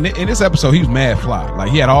 In this episode, he was mad fly. Like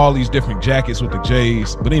he had all these different jackets with the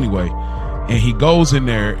J's. But anyway, and he goes in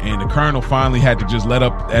there, and the Colonel finally had to just let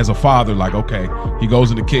up as a father. Like, okay, he goes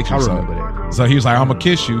in the kitchen. I remember that. So he was like, I'm gonna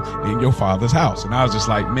kiss you in your father's house. And I was just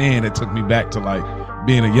like, man, it took me back to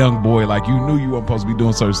being a young boy. Like you knew you weren't supposed to be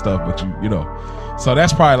doing certain stuff, but you know. So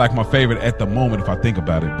that's probably my favorite at the moment if I think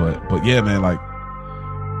about it. But yeah, man,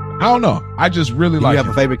 I don't know. I just really Do like you have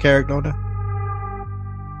him. a favorite character on there?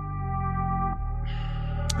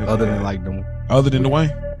 Other than like them. Other than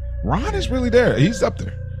Dwayne, Ron is really there. He's up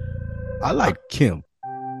there. I like Kim.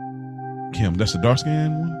 Kim, that's the dark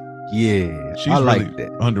skinned one. Yeah, She's I like really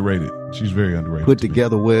that. underrated. She's very underrated. Put to me.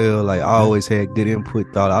 together well. Like I always had good input.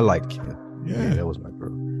 Thought I like Kim. Yeah. That was my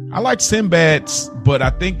girl. I like Sinbad's, but I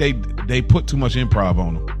think they put too much improv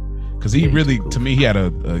on him because he Yeah, he's really, cool. to me, he had a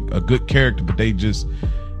good character, but they just,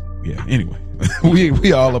 yeah. Anyway,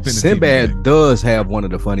 we all up in the TV Sinbad game. does have one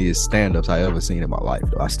of the funniest stand-ups I ever seen in my life.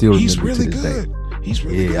 Though I still remember He's it really to this good. day. He's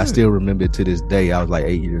really good. I still remember it to this day. I was like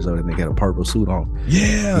 8 years old and they had a purple suit on.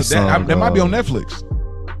 Yeah, He sung, that might be on Netflix.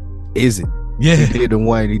 Is it? Yeah, He did the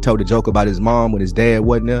one. He told a joke about his mom when his dad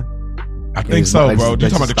wasn't there. I think so, bro. You talking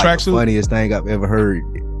That's about the just like tracksuit? funniest thing I've ever heard.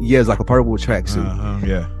 Yeah, it's like a purple tracksuit.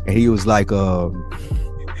 Yeah. And he was like,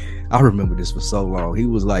 I remember this for so long. He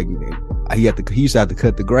was like, he used to have to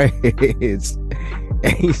cut the grass.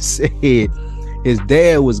 And he said his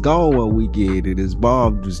dad was gone one weekend and his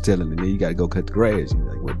mom was telling him, you got to go cut the grass. He's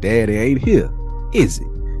like, well, daddy ain't here, is it?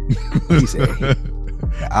 He said,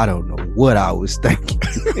 I don't know what I was thinking.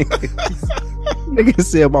 Nigga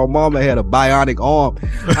said my mama had a bionic arm.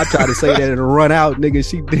 I tried to say that and run out,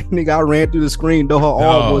 nigga. I ran through the screen, though her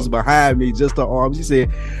arm was behind me, just her arm. She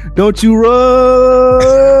said, don't you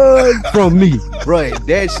run from me. Bro,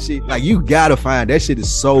 that shit, like, you gotta find that shit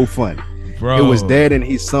is so funny. Bro. It was that and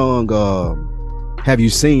he sung Have You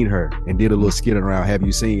Seen Her and did a little skit around Have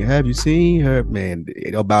You Seen Her, man,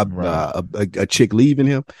 about a chick leaving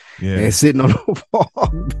him and sitting on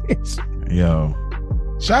the bench. Yo,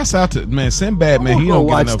 shouts out to man Sinbad, man. I'm He gonna don't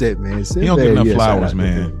get watch enough. that, man. He don't get enough Sinbad, flowers, shout out to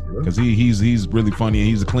man. him, bro. Because he's really funny and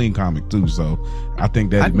he's a clean comic too. So I think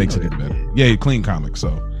that I makes it know even that, better. man. Yeah, he clean comic. So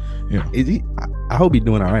Is he? I hope he's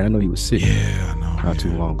doing all right. I know he was sick yeah, I know. not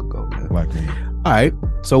too long ago, man. Black man. All right,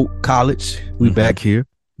 so college, we Mhm. back here.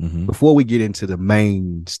 Mm-hmm. Before we get into the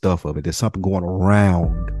main stuff of it, there's something going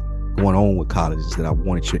on with colleges that I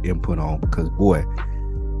wanted your input on because, boy,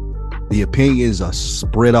 the opinions are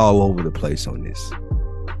spread all over the place on this.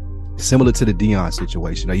 Similar to the Deion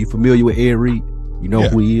situation. Are you familiar with Ed Reed? You know Yeah.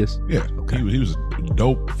 who he is? Yeah, Okay. he was a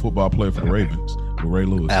dope football player for the Ravens with Ray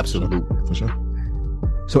Lewis. Absolutely. For sure.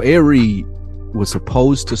 So Ed Reed was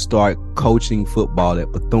supposed to start coaching football at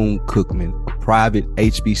Bethune-Cookman, a private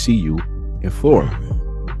HBCU in Florida.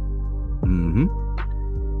 Mm-hmm.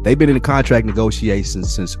 They've been in the contract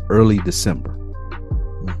negotiations since early December.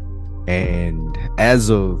 And as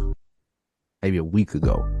of maybe a week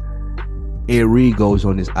ago, Ed Reed goes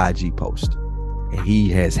on his IG post and he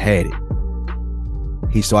has had it.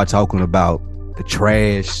 He started talking about the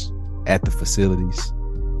trash at the facilities.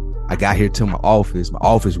 I got here to my office. My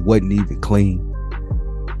office wasn't even clean.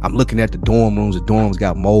 I'm looking at the dorm rooms. The dorms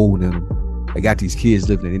got mold in them. They got these kids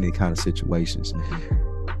living in any kind of situations.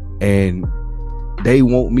 And they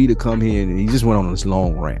want me to come here, and he just went on this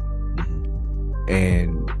long rant.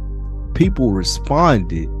 And people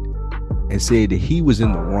responded and said that he was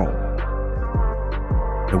in the wrong.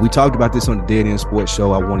 And we talked about this on the Dead End Sports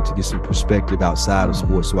Show. I wanted to get some perspective outside of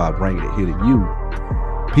sports, so I bring it here to you.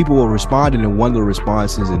 People were responding, and one of the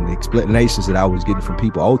responses and the explanations that I was getting from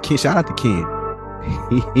people, Ken, shout out to Ken.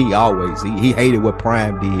 He always hated what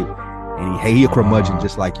Prime did, and he a curmudgeon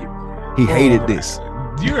just like you. He hated this.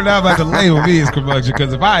 You're not about to label me as curmudgeon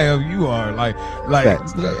because if I am, you are like.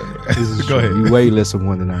 Facts. This is Go true. ahead. You way less of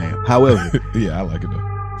one than I am. However, Yeah, I like it though.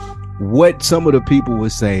 what some of the people were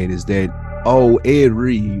saying is that, Ed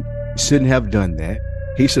Reed shouldn't have done that.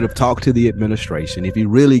 He should have talked to the administration. If he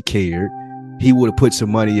really cared, he would have put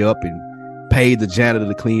some money up and paid the janitor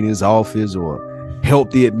to clean his office or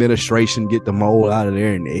helped the administration get the mold out of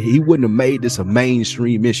there. And he wouldn't have made this a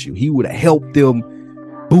mainstream issue. He would have helped them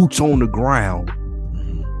boots on the ground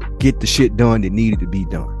get the shit done that needed to be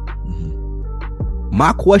done.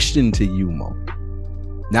 My question to you, Mo,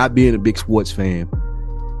 not being a big sports fan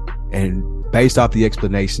and based off the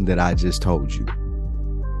explanation that I just told you,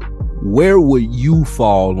 where would you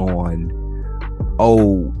fall on,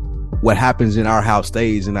 what happens in our house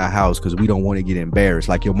stays in our house because we don't want to get embarrassed?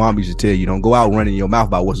 Like your mom used to tell you, don't go out running your mouth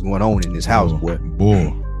about what's going on in this house, boy.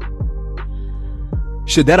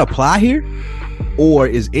 Should that apply here? Or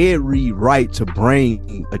is Ed Reed right to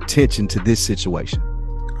bring attention to this situation?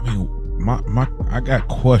 I mean, I got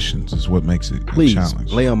questions is what makes it Please, a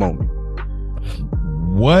challenge. lay them on me.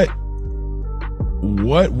 What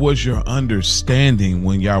was your understanding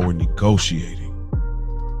when y'all were negotiating?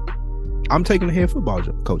 I'm taking a head football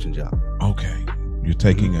coaching job. Okay, you're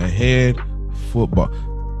taking a head football.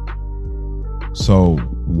 So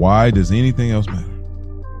why does anything else matter?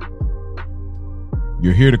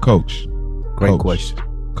 You're here to coach. Great question.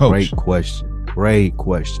 coach? Great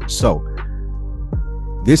question. So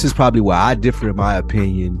this is probably where I differ in my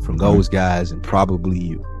opinion from those guys and probably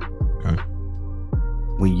you. Okay.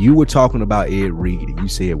 When you were talking about Ed Reed, you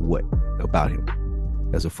said what about him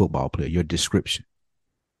as a football player? Your description.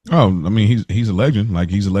 Oh, I mean, he's a legend. Like,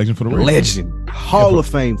 he's a legend for the Raiders. Legend, Hall of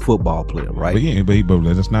Fame football player, right? But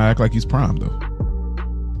let's not act like he's prime though.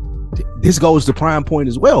 This goes to prime point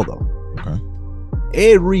as well, though. Okay.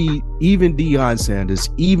 Ed Reed, even Deion Sanders,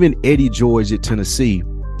 even Eddie George at Tennessee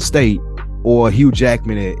State, or Hugh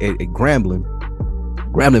Jackman at Grambling.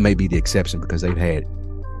 Grambling may be the exception because they've had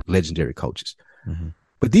legendary coaches. Mm-hmm.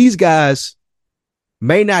 But these guys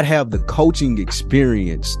may not have the coaching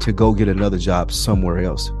experience to go get another job somewhere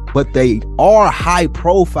else, but they are high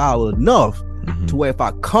profile enough to where if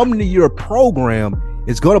I come to your program,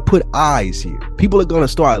 it's going to put eyes here. People are going to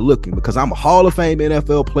start looking because I'm a Hall of Fame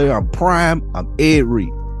NFL player. I'm prime. I'm Ed Reed.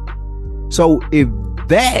 So if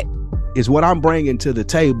that is what I'm bringing to the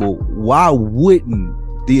table, why wouldn't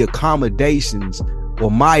the accommodations or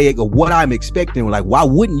what I'm expecting, like, why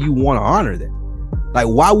wouldn't you want to honor that? Like,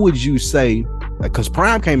 why would you say, because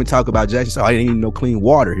Prime came and talked about Jackson, said, I didn't even know clean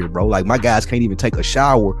water here, bro. Like, my guys can't even take a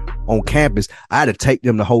shower on campus. I had to take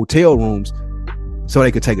them to hotel rooms so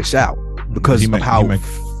they could take a shower because of how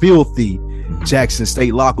filthy Jackson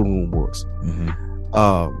State locker room was.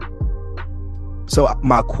 So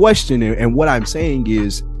my question and what I'm saying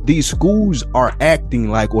is, these schools are acting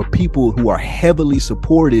like, or people who are heavily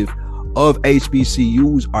supportive of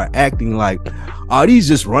HBCUs are acting like, oh, these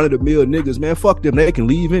just run-of-the-mill niggas, man. Fuck them. They can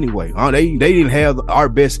leave anyway. They didn't have our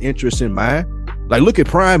best interests in mind. Like, look at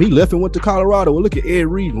Prime. He left and went to Colorado. And look at Ed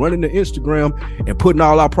Reed running the Instagram and putting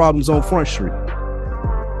all our problems on Front Street.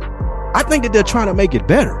 I think that they're trying to make it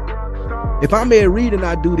better. If I'm Ed Reed and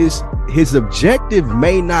I do this, his objective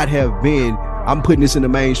may not have been, I'm putting this in the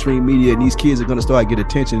mainstream media and these kids are going to start getting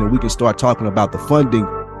attention and we can start talking about the funding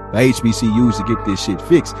for HBCUs to get this shit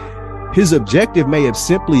fixed. His objective may have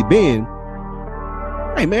simply been,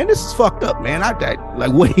 hey, man, this is fucked up, man.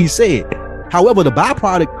 Like what he said. However, the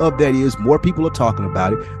byproduct of that is more people are talking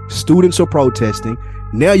about it. Students are protesting.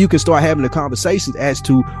 Now you can start having the conversations as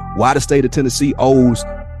to why the state of Tennessee owes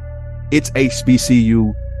its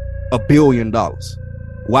HBCU $1 billion.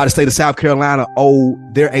 Why the state of South Carolina owe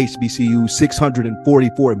their HBCU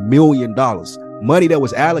 $644 million. Money that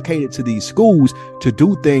was allocated to these schools to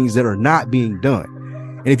do things that are not being done.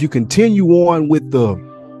 And if you continue on with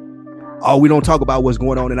we don't talk about what's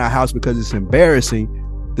going on in our house because it's embarrassing,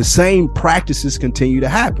 the same practices continue to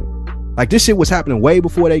happen. Like, this shit was happening way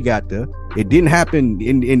before they got there. It didn't happen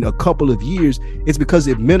in a couple of years. It's because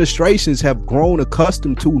administrations have grown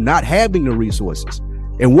accustomed to not having the resources.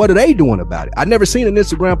 And what are they doing about it? I never seen an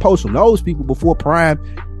Instagram post from those people before Prime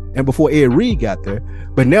and before Ed Reed got there.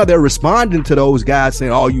 But now they're responding to those guys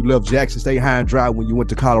saying, oh, you left Jackson State high and dry when you went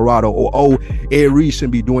to Colorado, or, oh, Ed Reed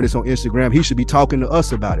shouldn't be doing this on Instagram. He should be talking to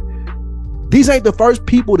us about it. These ain't the first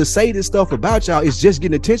people to say this stuff about y'all. It's just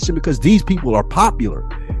getting attention because these people are popular.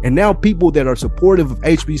 And now people that are supportive of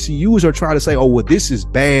HBCUs are trying to say, oh, well, this is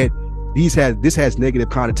bad. This has negative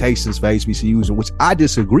connotations for HBCUs, and which I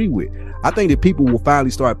disagree with. I think that people will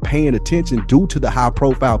finally start paying attention due to the high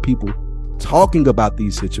profile people talking about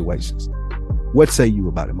these situations. What say you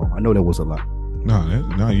about it, Mo? I know there was a lot.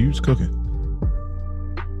 No, you was cooking.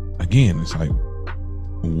 Again, it's like,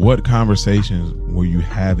 what conversations were you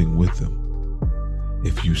having with them?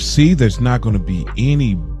 If you see there's not going to be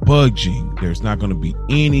any budging, there's not going to be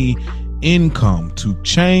any income to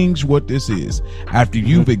change what this is, after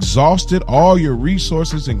you've exhausted all your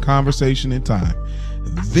resources and conversation and time,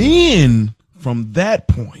 then from that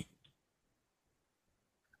point,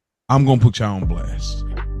 I'm going to put y'all on blast.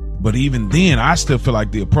 But even then, I still feel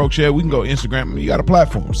like the approach, we can go Instagram. You got a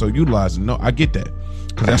platform, so utilize it. No, I get that,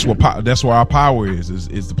 because that's where our power is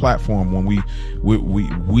the platform. When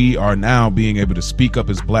we are now being able to speak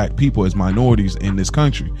up as black people, as minorities in this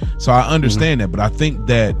country. So I understand that, but I think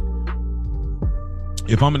that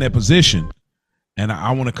if I'm in that position and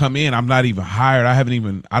I want to come in, I'm not even hired.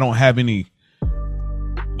 I don't have any,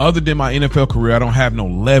 other than my NFL career, I don't have no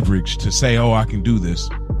leverage to say, oh, I can do this.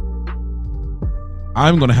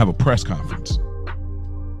 I'm going to have a press conference.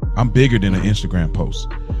 I'm bigger than an Instagram post.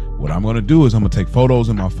 What I'm going to do is I'm going to take photos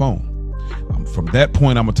in my phone. From that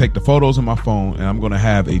point, I'm going to take the photos in my phone and I'm going to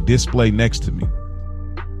have a display next to me.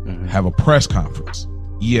 Have a press conference,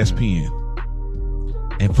 ESPN.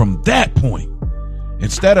 And from that point,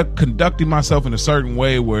 instead of conducting myself in a certain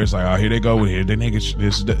way where it's like, oh, here they go, here they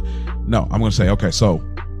niggas, no, I'm going to say, okay, so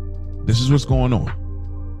this is what's going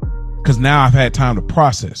on. Because now I've had time to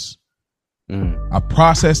process. I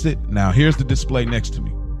processed it. Now here's the display next to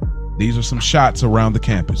me. These are some shots around the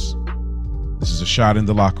campus. This is a shot in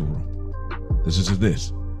the locker room. This is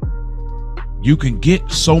this. You can get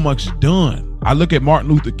so much done. I look at Martin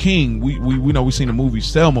Luther King. We know we've seen the movie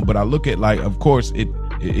Selma, but I look at, like, of course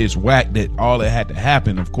it's whack that all that had to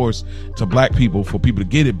happen, of course, to black people for people to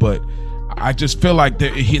get it. But I just feel like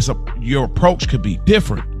your approach could be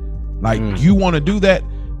different. Like, you want to do that,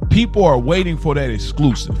 people are waiting for that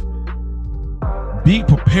exclusive. Be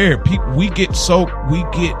prepared. We get so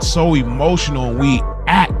emotional and we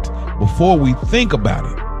act before we think about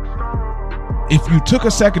it. If you took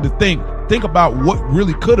a second to think about what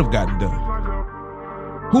really could have gotten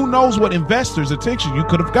done. Who knows what investors' attention you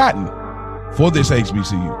could have gotten for this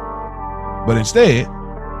HBCU. But instead,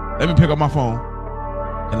 let me pick up my phone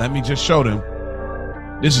and let me just show them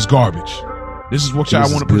this is garbage. This is what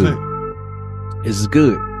y'all want to present. This is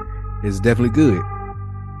good. It's definitely good.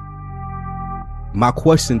 My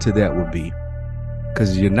question to that would be,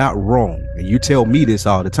 because you're not wrong, and you tell me this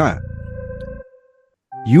all the time,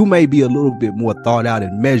 you may be a little bit more thought out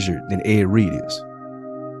and measured than Ed Reed is,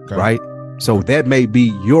 right? So that may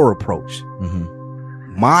be your approach.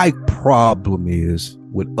 Mm-hmm. My problem is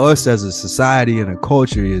with us as a society and a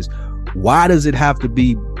culture is, why does it have to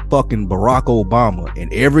be fucking Barack Obama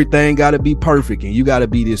and everything got to be perfect and you got to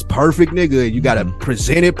be this perfect nigga and you got to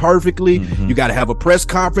present it perfectly? You got to have a press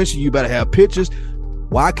conference and you better have pictures.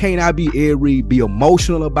 Why can't I be Ed Reed, be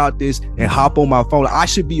emotional about this and hop on my phone? I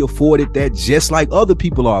should be afforded that just like other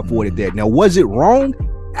people are afforded that. Now, was it wrong?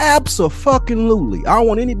 Abso-fucking-lutely. I don't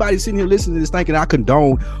want anybody sitting here listening to this thinking I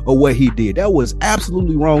condone or what he did. That was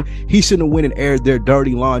absolutely wrong. He shouldn't have went and aired their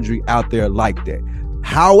dirty laundry out there like that.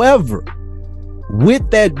 However, with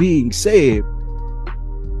that being said,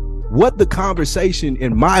 what the conversation,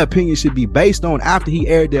 in my opinion, should be based on after he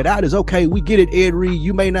aired that out is, okay, we get it, Ed Reed.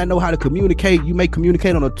 You may not know how to communicate. You may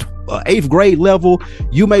communicate on a 8th grade level.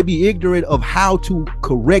 You may be ignorant of how to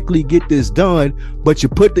correctly get this done, but you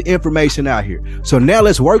put the information out here. So now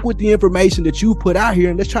let's work with the information that you put out here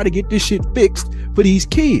and let's try to get this shit fixed for these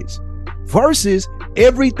kids. Versus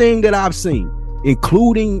everything that I've seen,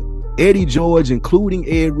 including Eddie George, including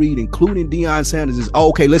Ed Reed, including Deion Sanders, is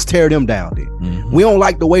okay, let's tear them down then. We don't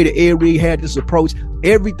like the way that Ed Reed had this approach.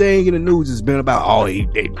 Everything in the news has been about,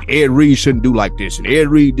 Ed Reed shouldn't do like this, and Ed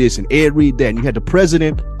Reed this, and Ed Reed that. And you had the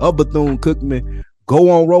president of Bethune-Cookman go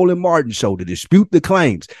on Roland Martin's show to dispute the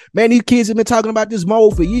claims. Man, these kids have been talking about this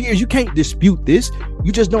mold for years. You can't dispute this.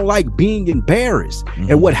 You just don't like being embarrassed.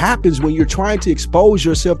 And what happens when you're trying to expose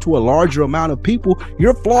yourself to a larger amount of people,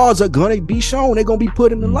 your flaws are going to be shown. They're going to be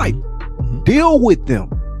put in the light. Deal with them.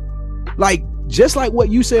 Like, just like what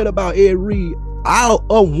you said about Ed Reed, I'll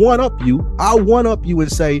one-up you. I'll one-up you and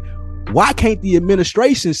say, why can't the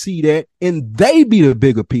administration see that and they be the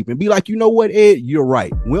bigger people and be like, you know what, Ed, you're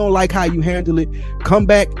right. We don't like how you handle it. Come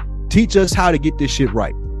back, teach us how to get this shit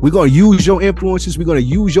right. We're going to use your influences. We're going to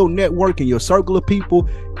use your network and your circle of people.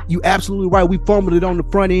 You absolutely right. We fumbled it on the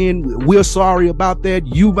front end. We're sorry about that.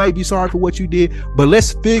 You may be sorry for what you did, but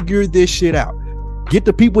let's figure this shit out. Get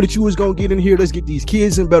the people that you was going to get in here. Let's get these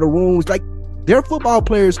kids in better rooms. Like, their football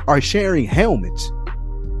players are sharing helmets.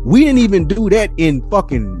 We didn't even do that in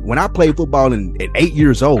fucking, when I played football at 8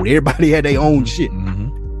 years old, everybody had their own shit.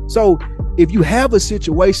 So if you have a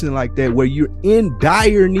situation like that where you're in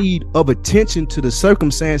dire need of attention to the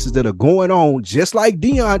circumstances that are going on, just like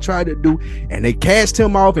Deion tried to do, and they cast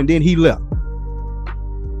him off and then he left,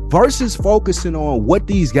 versus focusing on what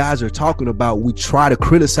these guys are talking about, we try to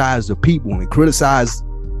criticize the people and criticize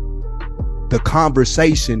the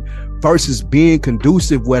conversation versus being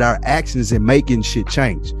conducive with our actions and making shit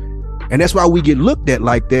change. And that's why we get looked at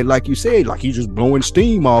like that, like you said, like he's just blowing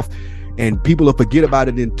steam off and people will forget about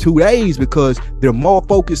it in 2 days because they're more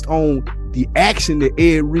focused on the action that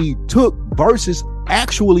Ed Reed took versus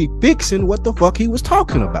actually fixing what the fuck he was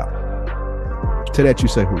talking about. To that you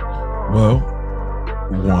say who? Well,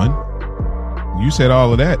 one, you said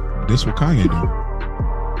all of that. This what Kanye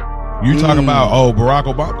do. You talking about, Barack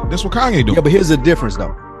Obama. This what Kanye do. Yeah, but here's the difference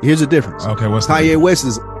though. Here's the difference. Okay, what's Kanye West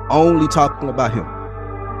is only talking about him.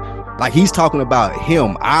 Like, he's talking about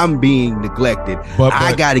him. I'm being neglected. But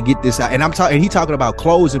I got to get this out. And he's talking about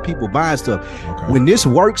clothes and people buying stuff. Okay. When this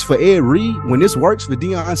works for Ed Reed, when this works for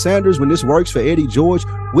Deion Sanders, when this works for Eddie George,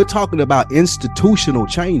 we're talking about institutional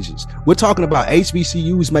changes. We're talking about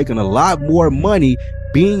HBCUs making a lot more money,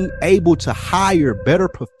 being able to hire better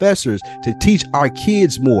professors to teach our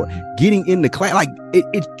kids more, getting in the class. Like,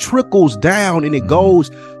 it trickles down and it goes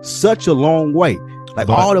such a long way. Like,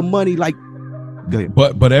 all the money, like,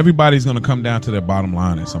 But everybody's going to come down to their bottom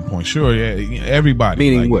line at some point. Sure, yeah, everybody.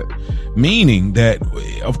 Meaning what? Meaning that,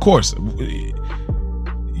 of course,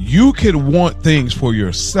 you could want things for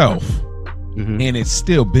yourself, Mhm. and it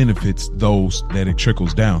still benefits those that it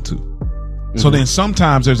trickles down to. So Mhm. then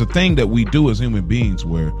sometimes there's a thing that we do as human beings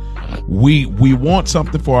where we want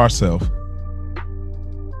something for ourselves,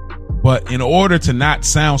 but in order to not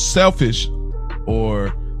sound selfish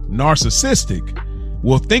or narcissistic,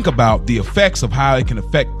 we'll think about the effects of how it can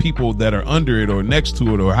affect people that are under it or next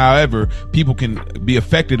to it, or however people can be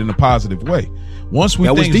affected in a positive way. Once we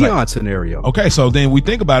That was think it's Deion's scenario. okay, so then we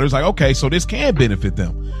think about it, it's like, okay, so this can benefit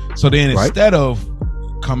them. So then Right. instead of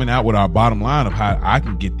coming out with our bottom line of how I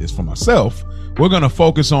can get this for myself, we're going to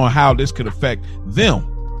focus on how this could affect them,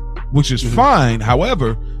 which is fine.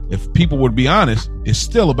 However, if people would be honest, it's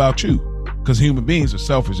still about you, because human beings are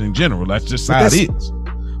selfish in general. That's just how it is.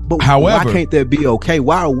 But However- why can't that be okay?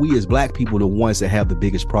 Why are we as black people the ones that have the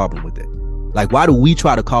biggest problem with it? Like, why do we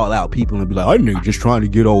try to call out people and be like, "I nigga just trying to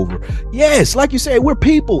get over"? Yes, like you said, we're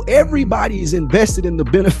people. Everybody is invested in the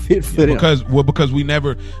benefit for them. Because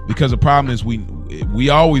the problem is we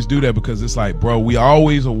always do that, because it's like, bro, we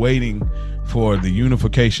always are waiting for the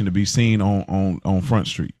unification to be seen on Front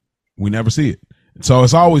Street. We never see it. So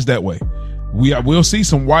it's always that way. We'll see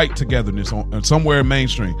some white togetherness on somewhere in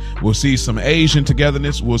mainstream. We'll see some Asian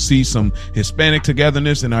togetherness. We'll see some Hispanic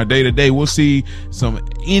togetherness in our day to day. We'll see some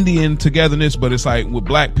Indian togetherness, but it's like with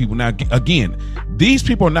black people. Now, again, these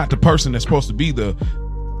people are not the person that's supposed to be the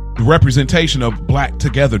representation of black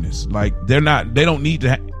togetherness. Like they don't need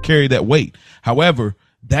to carry that weight. However,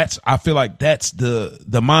 I feel like that's the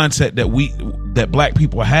mindset that black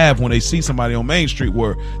people have when they see somebody on Main Street,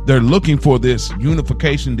 where they're looking for this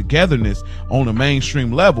unification, togetherness on a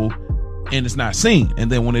mainstream level, and it's not seen. And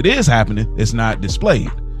then when it is happening, it's not displayed.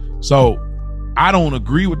 So I don't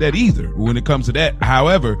agree with that either when it comes to that.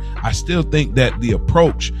 However, I still think that the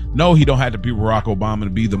approach, no, he don't have to be Barack Obama to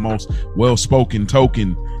be the most well-spoken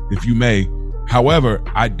token, if you may. However,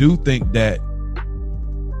 I do think that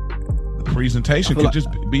the presentation could just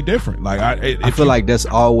be different. Like I feel like that's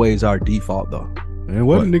always our default, though. Man,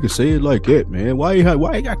 why the nigga say it like that, man? Why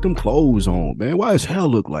he got them clothes on, man? Why his hair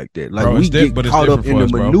look like that? Like, bro, we get caught up in the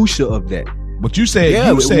minutia of that. But you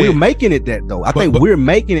said, we're making it that, though. I think we're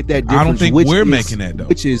making it that difference. I don't think we're making that, though.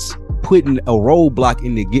 Which is putting a roadblock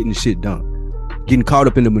into getting shit done. Getting caught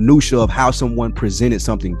up in the minutia of how someone presented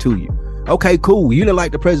something to you. Okay, cool. You didn't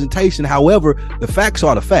like the presentation. However, the facts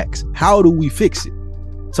are the facts. How do we fix it?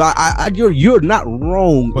 So you're not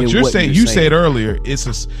wrong. But you're saying, you said earlier,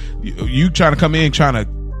 it's you trying to come in trying to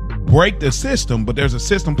break the system, but there's a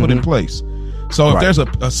system put in place. So if there's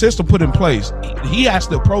a system put in place, he has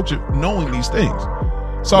to approach it knowing these things.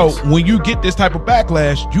 So when you get this type of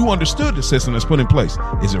backlash, you understood the system that's put in place.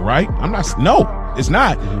 Is it right? No, it's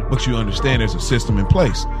not. But you understand there's a system in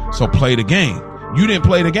place. So play the game. You didn't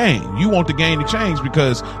play the game. You want the game to change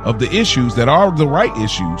because of the issues that are the right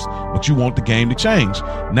issues, but you want the game to change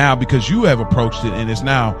now because you have approached it and it's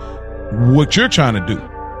now what you're trying to do,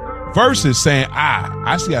 versus saying,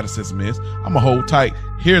 I see how the system is. I'm gonna hold tight.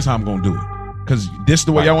 Here's how I'm gonna do it. Because this is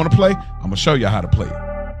the way y'all want to play. I'm gonna show y'all how to play it.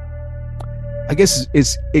 I guess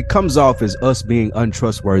it comes off as us being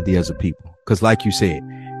untrustworthy as a people. Because like you said,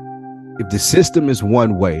 if the system is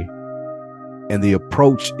one way and the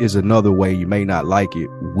approach is another way, you may not like it.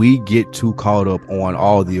 We get too caught up on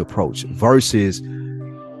all the approach versus,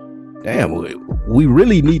 damn, we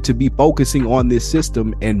really need to be focusing on this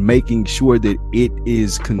system and making sure that it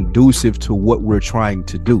is conducive to what we're trying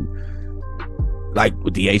to do. Like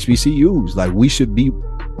with the HBCUs, like we should be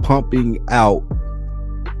pumping out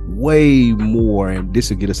way more, and this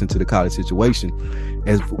will get us into the college situation,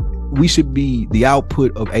 as we should be, the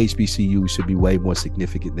output of HBCUs should be way more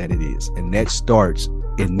significant than it is. And that starts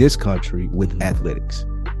in this country with athletics.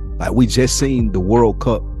 Like we just seen the World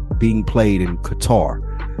Cup being played in Qatar,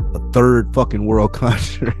 a third fucking world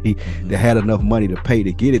country that had enough money to pay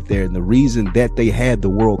to get it there. And the reason that they had the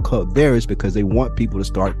World Cup there is because they want people to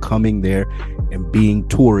start coming there and being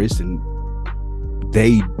tourists. And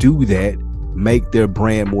they do that, make their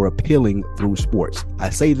brand more appealing through sports. I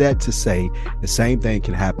say that to say the same thing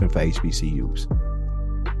can happen for HBCUs.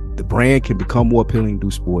 The brand can become more appealing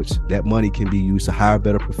through sports. That money can be used to hire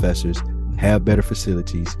better professors, have better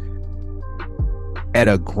facilities at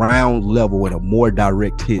a ground level and a more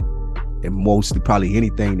direct hit and mostly probably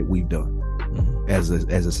anything that we've done as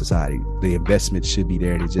a society. The investment should be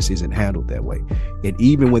there and it just isn't handled that way. And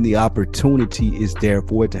even when the opportunity is there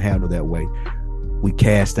for it to handle that way, we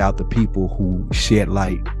cast out the people who shed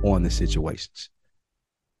light on the situations.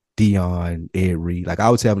 Deion, Ed Reed. Like I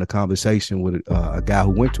was having a conversation with a guy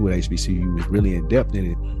who went to an HBCU, who was really in depth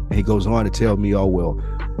in it. And he goes on to tell me, oh, well,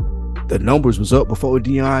 the numbers was up before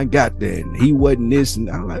Deion got there and he wasn't this. And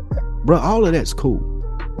I'm like, bro, all of that's cool.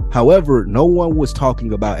 However, no one was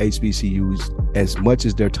talking about HBCUs as much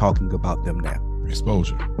as they're talking about them now.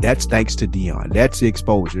 Exposure. That's thanks to Deion. That's the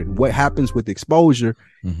exposure. And what happens with exposure?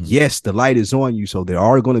 Yes, the light is on you, so there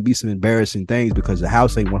are going to be some embarrassing things because the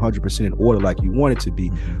house ain't 100% in order like you want it to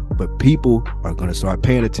be. But people are going to start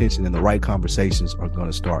paying attention, and the right conversations are going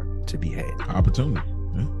to start to be had. Opportunity.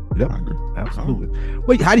 Yeah. Yep, I agree. absolutely.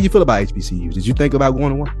 Wait, how did you feel about HBCUs? Did you think about going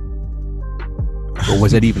to one? Or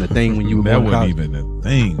was that even a thing when you were That going to wasn't college? even a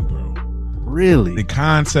thing, bro. Really? The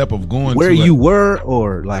concept of going Where to you were,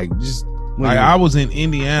 or like just like I was in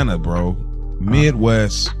Indiana, bro.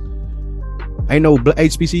 Midwest. Ain't no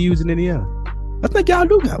HBCUs in Indiana. I think y'all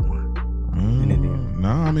do got one in Indiana. No,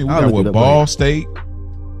 I mean we I'll got look what it up Ball later. State.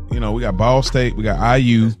 You know, we got Ball State, we got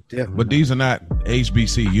IU, Definitely. but these are not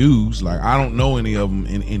HBCUs. Like I don't know any of them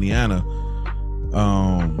in Indiana.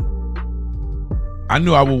 I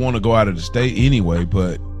knew I would want to go out of the state anyway,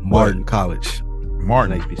 but Martin College,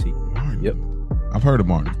 Martin. an HBCU. Martin. Yep. I've heard of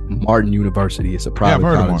Martin. Martin University. It's a private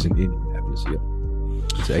heard of college in Indianapolis. Yep.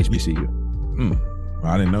 It's a HBCU.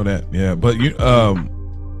 I didn't know that. Yeah, but you,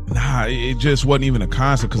 it just wasn't even a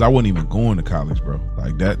concept because I wasn't even going to college, bro.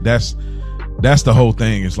 Like that's the whole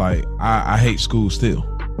thing. It's like I hate school still.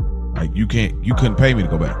 Like you couldn't pay me to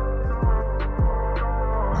go back.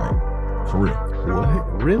 Like for real.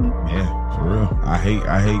 What? Really? Yeah, for real. I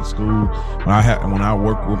hate school. When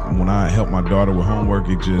I help my daughter with homework,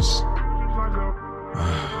 it just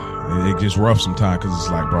rough sometimes because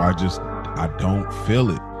it's like, bro, I don't feel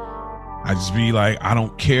it. I just be like, I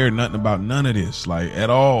don't care nothing about none of this, like at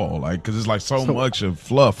all, like because it's like so much of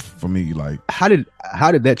fluff for me. Like, how did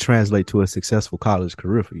that translate to a successful college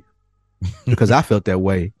career for you? Because I felt that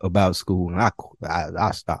way about school, and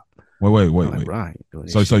I stopped. Wait. Like, bro, I ain't doing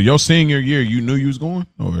this So shit. your senior year, you knew you was going,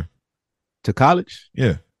 or To college?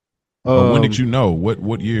 yeah? Or when did you know?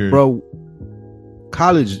 What year, Bro,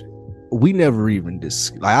 college, we never even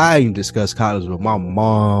I ain't discussed college with my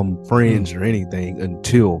mom, friends, or anything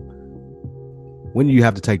until when you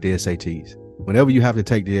have to take the SATs. Whenever you have to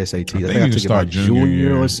take the SATs, I think I took it my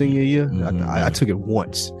junior or senior year. I took it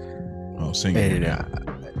once. Oh, senior And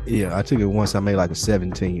year. I took it once. I made like a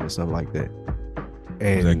 17 or something like that.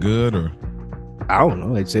 And Is that good or? I don't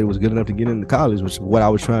know. They said it was good enough to get into college, which is what I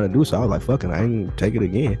was trying to do. So I was like, fuck it, I ain't gonna take it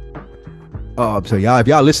again. So y'all, if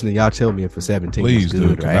y'all listening, y'all tell me if a 17 Please is do,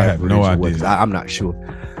 good 'cause or I have average no or what, idea. 'cause I'm not sure.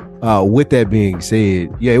 With that being said,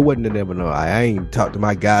 yeah, it wasn't a never know. I ain't talked to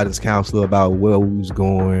my guidance counselor about where we was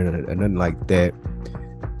going or nothing like that.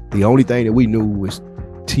 The only thing that we knew was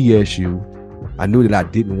TSU. I knew that I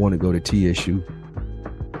didn't want to go to TSU.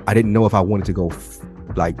 I didn't know if I wanted to go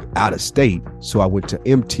like out of state, so I went to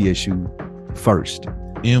MTSU first,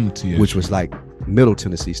 MTS, which was like Middle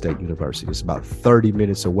Tennessee State University. It's about 30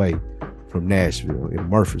 minutes away from Nashville in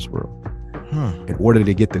Murfreesboro. In order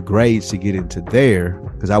to get the grades to get into there,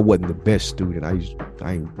 because I wasn't the best student.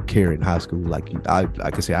 I ain't care in high school. Like I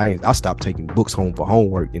say, I stopped taking books home for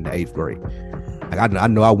homework in the 8th grade. Like I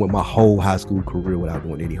know I went my whole high school career without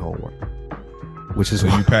doing any homework, which is so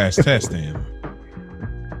you passed test then.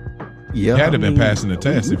 Yeah, You had to have been passing the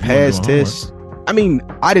test. We if you weren't passed doing tests. I mean,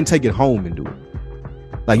 I didn't take it home and do it.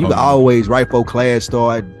 Like you could Okay. always right before class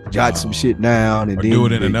start, jot some shit down, and Or then do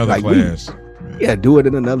it in another class. Do it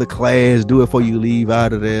in another class. Do it before you leave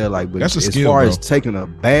out of there. Like, but That's a as skill, far bro. as taking a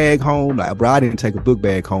bag home, like, bro, I didn't take a book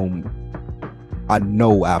bag home. I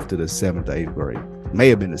know after the 7th or 8th grade, may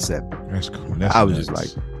have been the 7th. That's cool. That's I was nuts.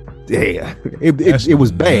 just like, yeah, That's it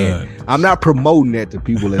was bad. nuts. I'm not promoting that to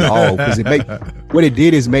people at all because what it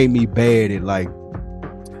did is made me bad at like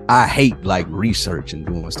I hate like research and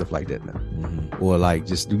doing stuff like that now. Mhm. Or like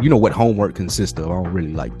just what homework consists of. I don't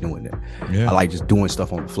really like doing that. Yeah, I like just doing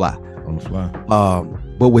stuff on the fly. on the fly.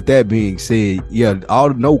 But with that being said, yeah,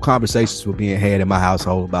 no conversations were being had in my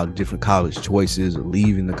household about different college choices or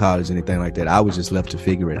leaving the college, anything like that. I was just left to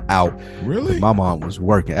figure it out. Really? My mom was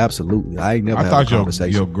working. Absolutely. I ain't never I had thought a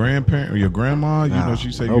conversation. your grandparent or your grandma, Nah,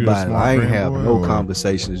 she said you're a nobody. smart I ain't have grandboy, no or-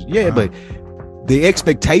 conversations. Yeah, Wow. but the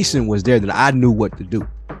expectation was there that I knew what to do.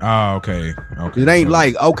 Oh, okay. It ain't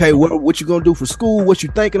like, okay, what you gonna do for school? What you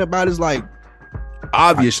thinking about is like,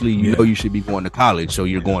 obviously, you know you should be going to college, so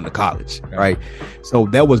you're going to college, right? So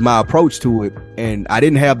that was my approach to it, and I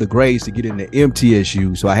didn't have the grades to get into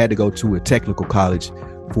MTSU, so I had to go to a technical college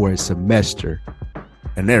for a semester,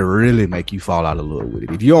 and that really make you fall out of love with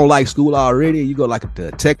it. If you don't like school already, you go like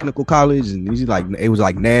the technical college, and it was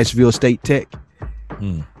like Nashville State Tech,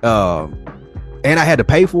 and I had to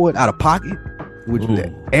pay for it out of pocket.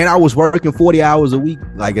 And I was working 40 hours a week,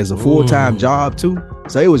 like as a full-time job too.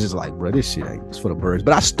 So it was just like, bro, this shit ain't for the birds.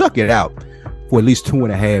 But I stuck it out for at least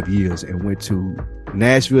 2.5 years and went to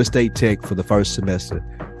Nashville State Tech for the first semester.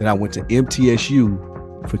 Then I went to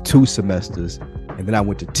MTSU for 2 semesters. And then I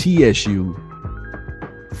went to TSU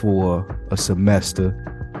for a semester.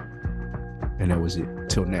 And that was it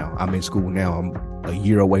till now. I'm in school now. I'm a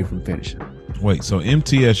year away from finishing. Wait, so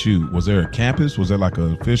MTSU, was there a campus? Was there like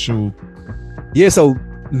an official? Yeah, so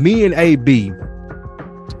me and AB,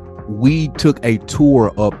 we took a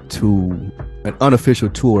tour up to, an unofficial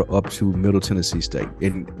tour up to Middle Tennessee State.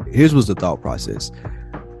 And here's was the thought process.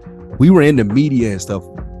 We were in the media and stuff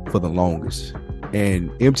for the longest. And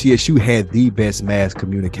MTSU had the best mass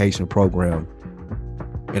communication program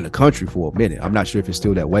in the country for a minute. I'm not sure if it's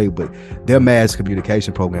still that way, but their mass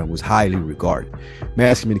communication program was highly regarded.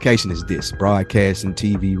 Mass communication is this: broadcasting,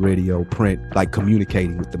 TV, radio, print, like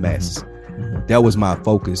communicating with the masses. Mm-hmm. That was my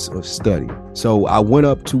focus of study. So I went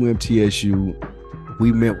up to MTSU.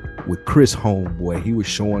 We met with Chris Homeboy. He was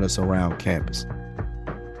showing us around campus.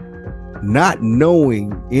 Not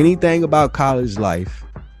knowing anything about college life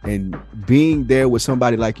and being there with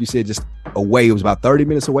somebody, like you said, just away. It was about 30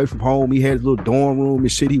 minutes away from home. He had his little dorm room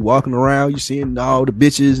and shit. He walking around, you seeing all the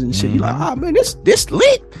bitches and shit. You like, oh man, this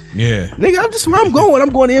lit. Yeah. Nigga, I'm just where I'm going. I'm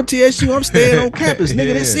going to MTSU. I'm staying on campus.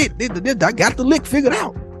 Nigga, that's it. I got the lick figured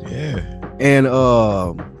out. Yeah. And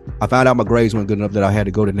I found out my grades weren't good enough that I had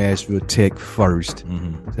to go to Nashville Tech first.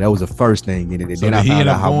 Mm-hmm. So that was the first thing in it. And so then I found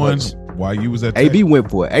out how much. While you was at Tech? AB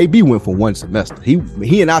went for 1 semester.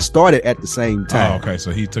 He and I started at the same time. Oh, okay.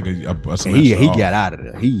 So he took a semester. He got out of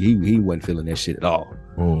there. He wasn't feeling that shit at all.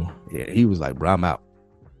 Oh. Yeah, he was like, bro, I'm out.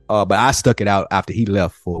 But I stuck it out after he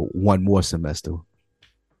left for 1 more semester.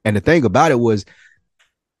 And the thing about it was,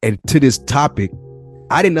 and to this topic,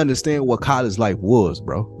 I didn't understand what college life was,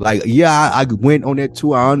 bro. Like, yeah, I went on that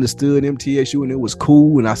tour. I understood MTSU and it was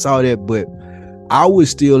cool and I saw that, but I was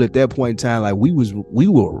still at that point in time, like we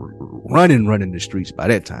were running the streets by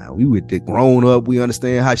that time. We were grown up. We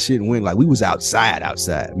understand how shit went. Like we was outside,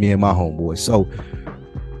 me and my homeboys. So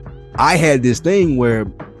I had this thing where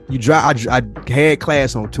I had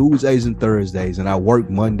class on Tuesdays and Thursdays, and I worked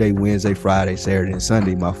Monday, Wednesday, Friday, Saturday, and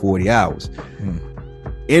Sunday, my 40 hours.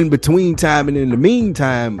 In between time and in the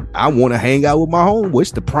meantime, I want to hang out with my homeboys.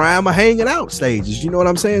 It's the prime of hanging out stages. You know what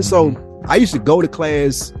I'm saying? So I used to go to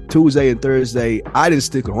class Tuesday and Thursday. I didn't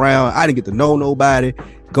stick around. I didn't get to know nobody.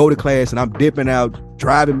 Go to class and I'm dipping out,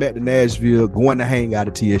 driving back to Nashville, going to hang out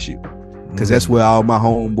at TSU. Because that's where all my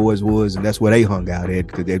homeboys was, and that's where they hung out at,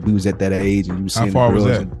 because we was at that age. And you was seeing how far the girls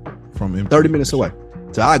was that from MTSU? 30 minutes away.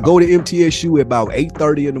 So I go to MTSU at about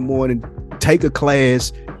 8:30 in the morning, take a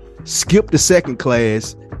class, skip the second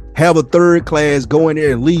class, have a third class, go in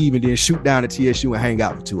there and leave, and then shoot down to TSU and hang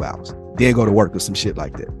out for 2 hours. Then go to work or some shit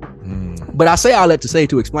like that. But I say all that to say,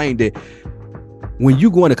 to explain that when you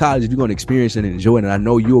go into college, if you're going to experience it and enjoy it, and I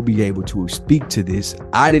know you'll be able to speak to this,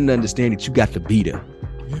 I didn't understand that you got to be there.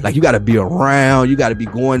 Like you got to be around, you got to be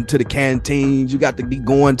going to the canteens, you got to be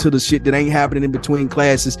going to the shit that ain't happening in between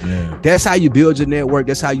classes. That's how you build your network.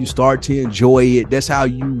 That's how you start to enjoy it. That's how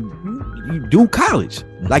you do college.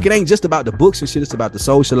 Like it ain't just about the books and shit. It's about the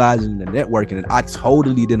socializing and the networking. And I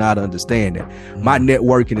totally did not understand that. My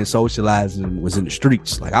networking and socializing was in the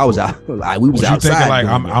streets. Like I was out, like we was outside. Thinking like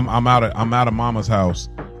I'm out of mama's house.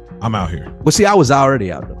 I'm out here. But see, I was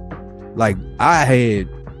already out though. Like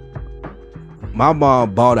my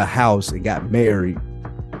mom bought a house and got married,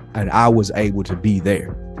 and I was able to be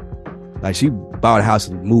there. Like she bought a house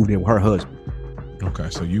and moved in with her husband.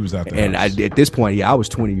 Okay, so you was out there. And at this point, I was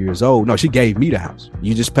 20 years old. No, she gave me the house.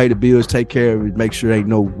 You just pay the bills, take care of it, make sure ain't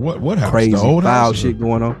no what house? Crazy the old foul house, shit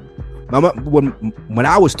going on. My mom, when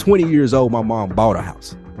I was 20 years old, my mom bought a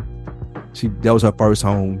house. That was her first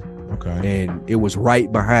home. Okay. And it was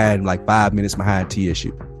right behind, like 5 minutes behind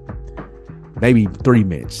TSU. Maybe 3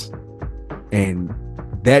 minutes. And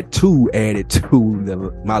that too added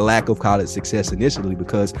to my lack of college success initially,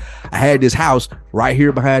 because I had this house right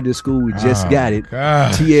here behind this school. We just got it,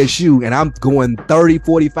 TSU, and I'm going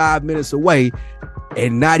 30-45 minutes away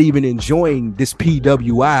and not even enjoying this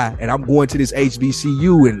PWI, and I'm going to this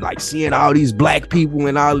HBCU and like seeing all these black people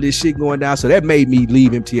and all this shit going down. So that made me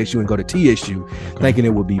leave MTSU and go to TSU, thinking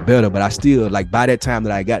it would be better. But I still, like, by that time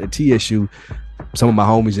that I got to TSU, some of my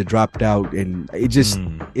homies had dropped out, and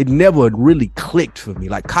it never really clicked for me.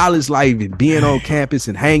 Like college life and being on campus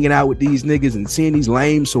and hanging out with these niggas and seeing these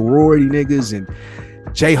lame sorority niggas, and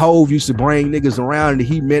J Hove used to bring niggas around that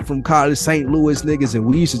he met from college, St. Louis niggas, and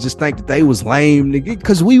we used to just think that they was lame, nigga,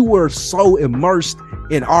 because we were so immersed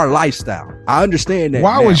in our lifestyle. I understand that.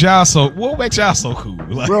 Why was y'all so? What makes y'all so cool?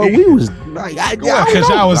 Like, bro, we was like, because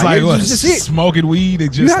y'all was like what, smoking weed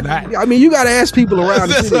and just not. I mean, you got to ask people around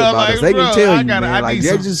the city about us. They can tell you, man. Like,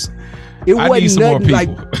 they just, it wasn't nothing like.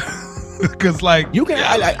 Because like you can,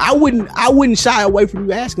 I wouldn't shy away from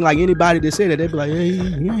you asking. Like anybody that said that, they'd be like, "Hey,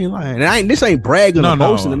 you ain't lying." And this ain't bragging or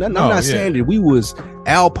boasting or nothing. I'm not saying that we was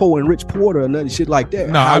Alpo and Rich Porter or nothing shit like that.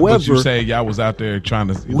 No, however, you say y'all was out there trying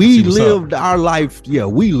to. We lived our life. Yeah,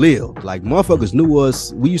 we lived like motherfuckers knew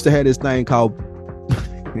us. We used to have this thing called.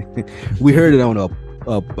 We heard it on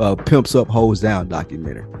a Pimps Up, Hoes Down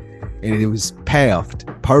documentary, and it was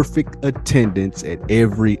PAFT, perfect attendance at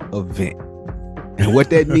every event. And what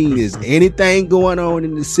that means is anything going on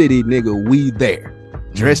in the city, nigga, we there.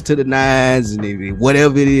 Dressed to the nines and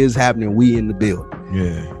whatever it is happening, we in the building.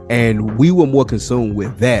 Yeah. And we were more consumed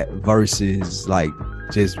with that versus like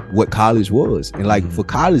just what college was. And like for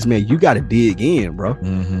college, man, you got to dig in, bro.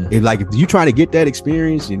 If you trying to get that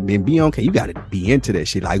experience and be okay, you got to be into that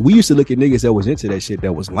shit. Like we used to look at niggas that was into that shit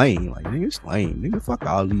that was lame. Like nigga, it's lame. Nigga, fuck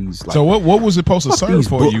all these. Like, so what was it supposed to serve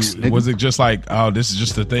for books, you? Nigga. Was it just like, oh, this is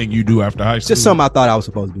just the thing you do after high school? Just something I thought I was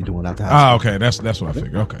supposed to be doing after high school. Oh, okay. That's what I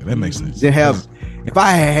figured. Okay, that makes sense. If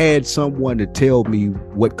I had someone to tell me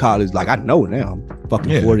what college, like I know now, I'm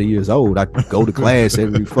fucking 40 years old. I go to class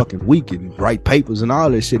every fucking week and write papers and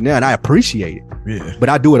all this shit now, and I appreciate it. Yeah. But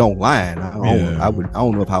I do it online. I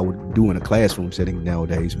don't know if I would do in a classroom setting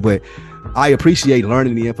nowadays, but I appreciate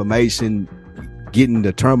learning the information, getting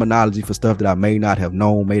the terminology for stuff that I may not have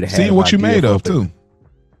known, may have had. See what you made of too.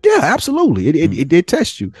 Yeah, absolutely. It did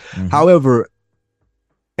test you. However,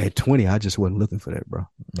 at 20, I just wasn't looking for that, bro.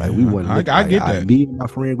 Like we wasn't. I get that. Me and my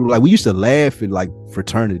friend group, like we used to laugh at like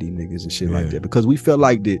fraternity niggas and shit like that because we felt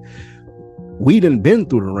like that we done been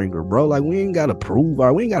through the ringer, bro. Like we ain't gotta prove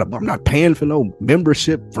I'm not paying for no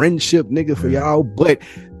membership, friendship, nigga, for y'all. But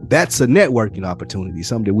that's a networking opportunity,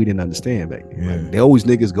 something that we didn't understand back then. Like, they always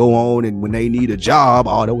niggas go on and when they need a job,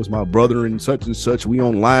 oh, that was my brother and such, we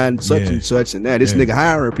online, such and such, and that this nigga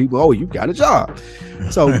hiring people, oh, you got a job.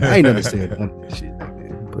 So I ain't understand none of that shit like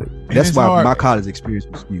that. But that's why my college experience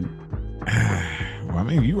was skewed. Well, I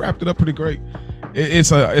mean, you wrapped it up pretty great.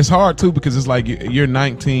 It's hard too because it's like you're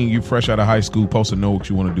 19, you fresh out of high school, supposed to know what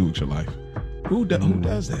you want to do with your life. Who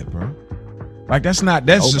does that, bro? Like that's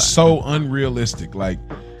just so unrealistic. Like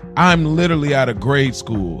I'm literally out of grade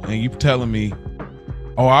school and you telling me,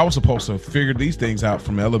 oh, I was supposed to figure these things out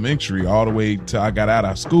from elementary all the way till I got out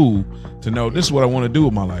of school to know this is what I want to do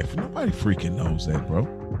with my life. Nobody freaking knows that, bro.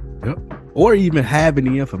 Yep. Or even having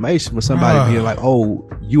the information for somebody being like, oh,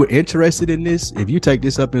 you are interested in this? If you take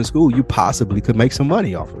this up in school, you possibly could make some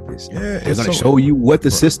money off of this. Yeah, they're going to show you what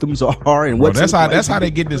the systems are and what. That's how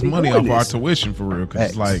they get this money off our tuition for real. Because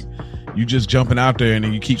it's like you just jumping out there and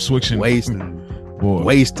then you keep switching,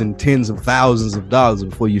 wasting tens of thousands of dollars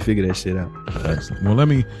before you figure that shit out. Excellent. Well, let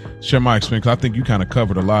me share my experience. I think you kind of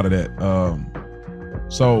covered a lot of that.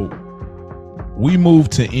 So we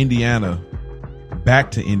moved to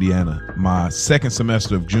back to Indiana, my second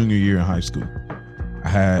semester of junior year in high school.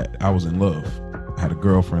 I was in love. I had a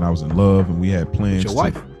girlfriend. I was in love, and we had plans. Your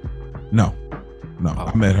wife? No.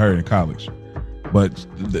 I met her in college, but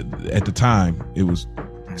at the time,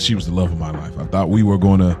 she was the love of my life. I thought we were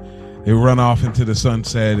going to run off into the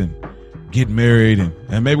sunset and get married,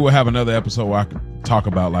 and maybe we'll have another episode where I can talk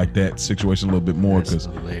about like that situation a little bit more because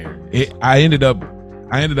I ended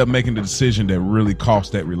up making the decision that really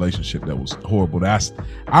cost that relationship. That was horrible. I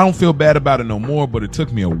don't feel bad about it no more, but it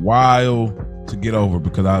took me a while to get over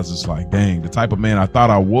because I was just like, dang, the type of man I thought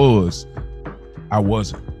I wasn't. I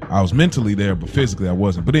was mentally there, but physically I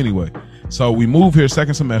wasn't. But anyway, so we moved here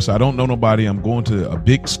second semester. I don't know nobody. I'm going to a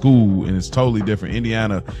big school and it's totally different.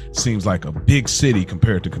 Indiana seems like a big city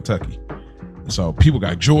compared to Kentucky. So people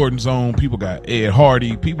got Jordans on, people got Ed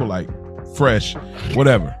Hardy, people like fresh,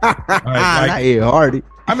 whatever. Not Ed Hardy.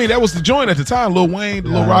 I mean, that was the joint at the time. Lil Wayne,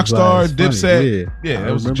 Lil Rockstar, Dipset. Yeah,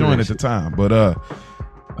 that was the joint at the time. But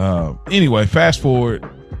anyway, fast forward.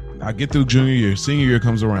 I get through junior year, senior year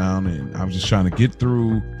comes around, and I'm just trying to get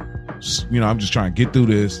through. I'm just trying to get through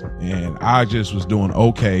this, and I just was doing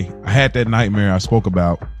okay. I had that nightmare I spoke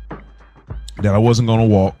about that I wasn't going to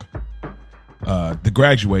walk to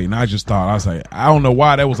graduate, and I just thought, I was like, I don't know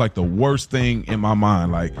why that was like the worst thing in my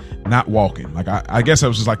mind, like not walking. Like I guess that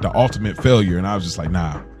was just like the ultimate failure, and I was just like,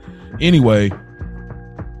 nah. Anyway,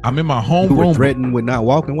 I'm in my homeroom. You were threatened with not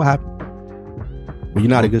walking? What happened? Were you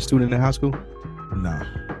not a good student in high school? No.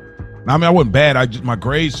 I mean, I wasn't bad. My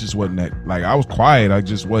grades just wasn't that. Like I was quiet.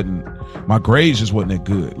 My grades just wasn't that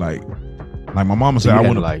good. Like my mama said, I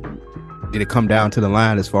want to like. Did it come down to the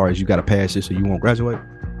line as far as you got to pass this so you won't graduate?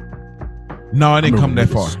 No, it didn't come that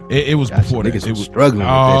far. It was before that. It was struggling.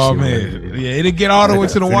 Oh with that man, shit, yeah, it didn't get all the way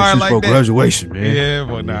to the wire like that. Graduation, man. Yeah,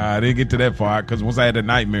 but nah, I didn't get to that far because once I had a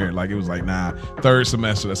nightmare, like it was like, nah, third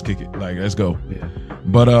semester, let's kick it. Like let's go. Yeah.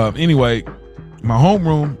 But anyway, my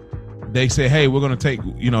homeroom they say, hey, we're going to take,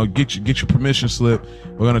 get your permission slip.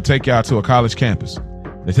 We're going to take y'all to a college campus.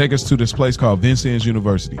 They take us to this place called Vincennes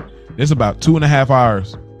University. It's about 2.5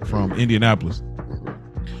 hours from Indianapolis.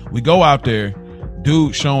 We go out there.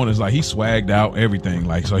 Dude showing us, like, he swagged out everything.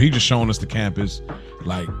 Like, so he just showing us the campus.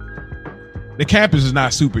 Like, the campus is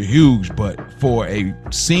not super huge, but for a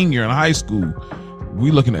senior in high school,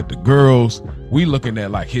 we looking at the girls. We looking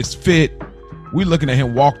at, like, his fit. We looking at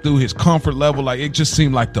him walk through his comfort level. Like, it just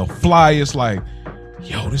seemed like the flyest. Like,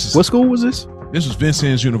 yo, this is... What school was this? This was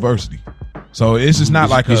Vincennes University. So it's just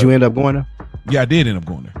not like... Did you end up going there? Yeah, I did end up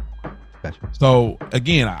going there. Gotcha. So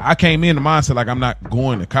again, I came in the mindset like I'm not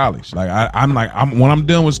going to college. Like I'm when I'm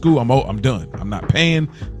done with school, I'm done. I'm not paying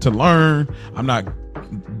to learn. I'm not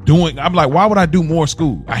doing. I'm like, why would I do more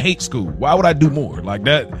school? I hate school. Why would I do more like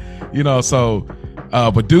that? So,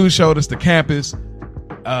 but dude showed us the campus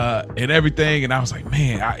and everything, and I was like,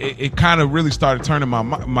 man, it kind of really started turning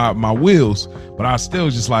my wheels. But I was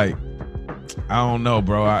still just like, I don't know,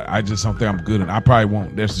 bro. I just don't think I'm good. And I probably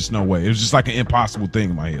won't. There's just no way. It was just like an impossible thing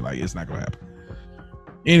in my head. Like, it's not going to happen.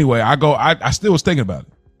 Anyway, I still was thinking about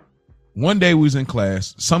it. One day we was in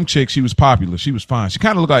class. Some chick, she was popular. She was fine. She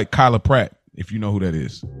kind of looked like Kyla Pratt, if you know who that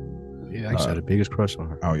is. Yeah, I used to have the biggest crush on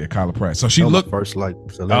her. Oh, yeah, Kyla Pratt. So she looked... first, like,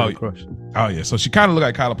 celebrity crush. Oh, yeah. So she kind of looked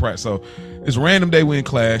like Kyla Pratt. So this random day we in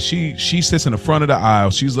class. She sits in the front of the aisle.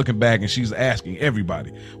 She's looking back and she's asking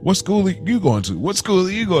everybody, what school are you going to? What school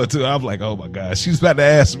are you going to? I'm like, oh, my God. She's about to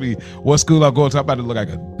ask me what school I'm going to. I'm about to look like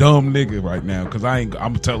a dumb nigga right now because I'm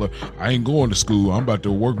going to tell her I ain't going to school. I'm about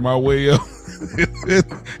to work my way up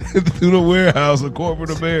through the warehouse of corporate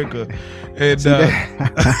America. And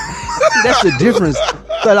that's the difference.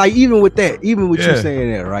 So like even with you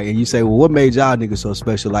saying that, right? And you say, well, what made y'all niggas so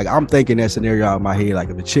special? Like I'm thinking that scenario out in my head, like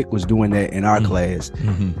if a chick was doing that in our class,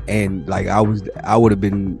 and like I would have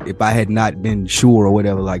been, if I had not been sure or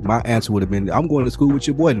whatever, like my answer would have been, I'm going to school with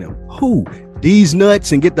your boy now. Who? These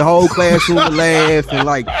nuts, and get the whole classroom to laugh, and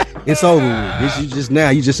like it's over with. This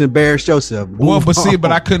you just embarrassed yourself.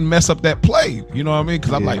 But I couldn't mess up that play. You know what I mean?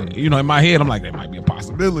 Because I'm like, in my head, I'm like, there might be a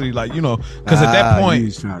possibility, like, because at that point, he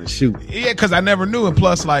was trying to shoot. Yeah, because I never knew, and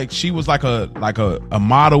plus, like, she was like a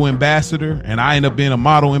model ambassador, and I ended up being a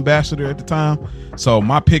model ambassador at the time. So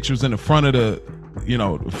my picture's in the front of the.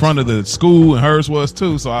 Front of the school, and hers was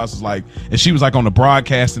too. So I was just like, and she was like on the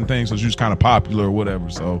broadcasting thing, so she was kind of popular or whatever.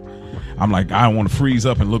 So I'm like, I don't want to freeze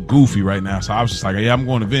up and look goofy right now. So I was just like, yeah, I'm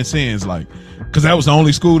going to Vincennes, like, because that was the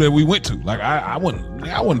only school that we went to. Like, I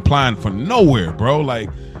wasn't applying for nowhere, bro. Like,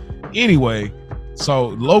 anyway, so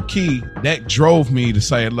low key that drove me to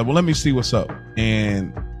say, well, let me see what's up.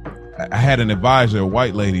 And I had an advisor, a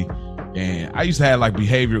white lady. And I used to have like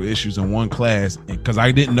behavioral issues in one class, and because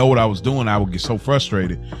I didn't know what I was doing, I would get so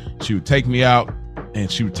frustrated. She would take me out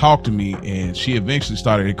and she would talk to me, and she eventually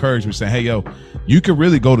started encouraging me, saying, hey, yo, you can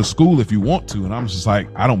really go to school if you want to. And I'm just like,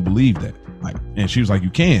 I don't believe that. Like, and she was like, you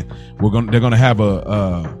can. They're gonna have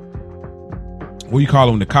a what do you call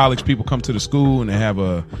them? The college people come to the school and they have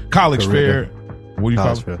a college fair. What do you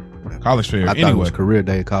call it? College fair. I thought it was career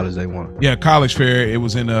day, college day one. Yeah, college fair. It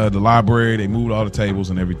was in the library. They moved all the tables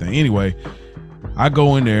and everything. Anyway, I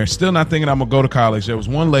go in there, still not thinking I'm gonna go to college. There was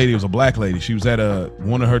one lady, it was a black lady. She was at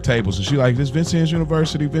one of her tables, and she like, this Vincennes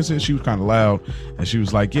University, Vincennes. She was kind of loud, and she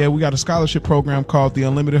was like, yeah, we got a scholarship program called the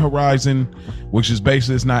Unlimited Horizon, which is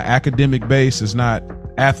basically, it's not academic based, it's not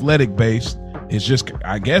athletic based. It's just,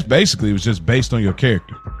 I guess, basically, it was just based on your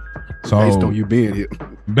character. So based on you being here.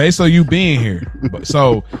 Based on you being here.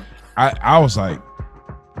 So I was like,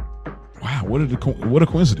 wow, what a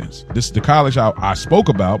coincidence. This is the college I spoke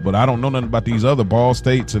about, but I don't know nothing about these other Ball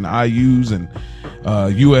States and IUs and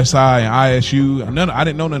USI and ISU. I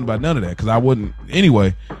didn't know nothing about none of that because I wouldn't.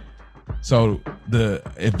 Anyway, so the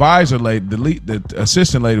advisor lady, the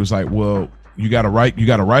assistant lady was like, well, you got to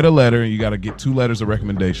write a letter, and you got to get 2 letters of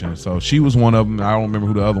recommendation. So she was one of them. I don't remember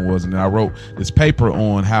who the other one was. And then I wrote this paper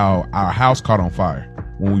on how our house caught on fire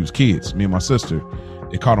when we was kids, me and my sister.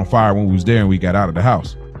 It caught on fire when we was there and we got out of the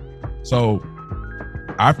house. So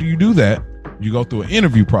after you do that, you go through an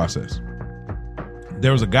interview process.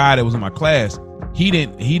 There was a guy that was in my class. He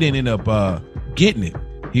didn't end up getting it.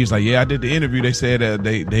 He was like, yeah, I did the interview. They said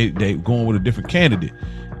they going with a different candidate.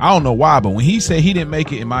 I don't know why, but when he said he didn't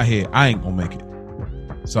make it, in my head, I ain't gonna make it.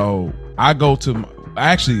 So I go to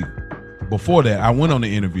actually before that, I went on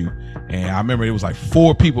the interview, and I remember it was like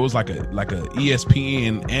 4 people. It was like a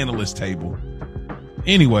ESPN analyst table.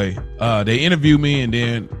 Anyway, they interviewed me, and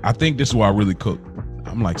then I think this is where I really cooked.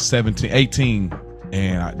 I'm like 17, 18,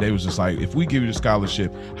 and they was just like, if we give you the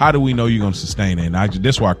scholarship, how do we know you're gonna sustain it? And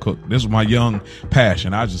this is where I cooked. This was my young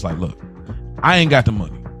passion. I was just like, look, I ain't got the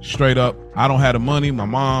money. Straight up, I don't have the money. My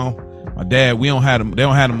mom, My dad, they don't have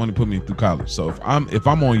the money to put me through college. So if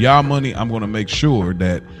I'm on y'all money, I'm going to make sure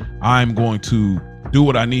that I'm going to do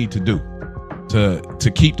what I need to do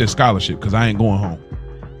to keep this scholarship, because I ain't going home.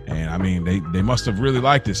 And I mean, they must have really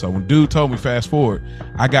liked it. So when dude told me fast forward,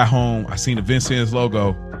 I got home, I seen the Vincennes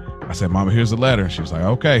logo. I said, Mama, here's the letter. She was like,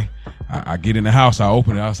 okay. I get in the house, I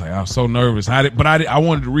open it. I was like, I was so nervous. I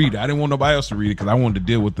wanted to read it. I didn't want nobody else to read it because I wanted to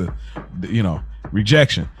deal with the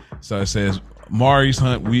rejection. So it says, Maurice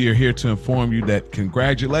Hunt, we are here to inform you that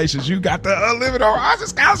congratulations, you got the unlimited horizon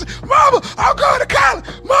scholarship. Mama, I'm going to college.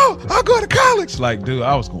 Mama, I'm going to college. Like, dude,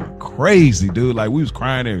 I was going crazy, dude. Like, we was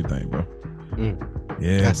crying everything, bro.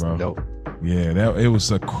 Yeah, that's bro. Dope. Yeah, it was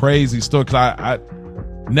a crazy story because I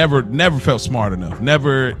never felt smart enough.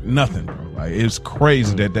 Nothing, bro. Like, it's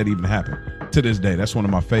crazy that even happened. To this day, that's one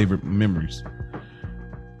of my favorite memories.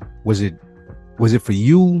 Was it for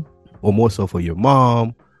you or more so for your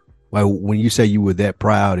mom? Like, when you say you were that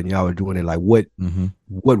proud and y'all were doing it, like what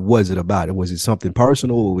was it about it? Was it something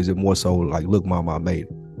personal, or was it more so like, look, Mama, I made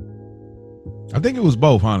it? I think it was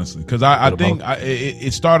both, honestly, because I think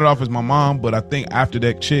it started off as my mom, but I think after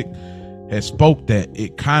that chick had spoke that,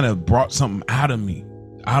 it kind of brought something out of me.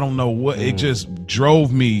 I don't know what, it just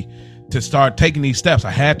drove me to start taking these steps.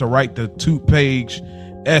 I had to write the 2-page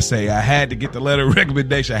essay. I had to get the letter of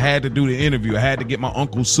recommendation. I had to do the interview. I had to get my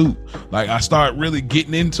uncle's suit. Like, I started really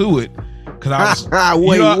getting into it because I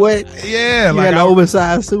was what? Yeah, you had an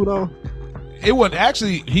oversized suit on. It wasn't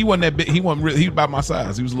actually. He wasn't that big. He wasn't really. He was about my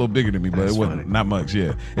size. He was a little bigger than me, but it wasn't not much.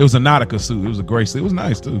 Yeah, it was a Nautica suit. It was a gray suit. It was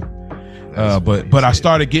nice too. But I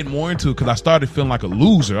started getting more into it because I started feeling like a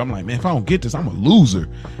loser. I'm like, man, if I don't get this, I'm a loser.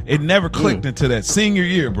 It never clicked into that senior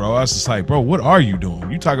year, bro. I was just like, bro, what are you doing?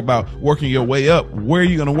 You talk about working your way up. Where are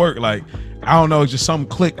you gonna work? Like, I don't know. It's just something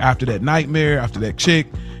clicked after that nightmare, after that chick.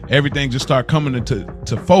 Everything just started coming into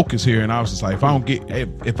focus here, and I was just like, if I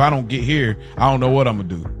don't get here, I don't know what I'm gonna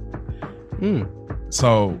do.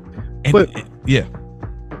 So, yeah.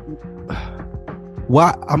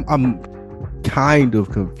 Why I'm kind of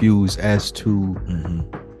confused as to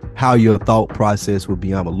how your thought process would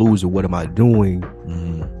be. I'm a loser. What am I doing?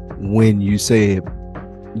 When you said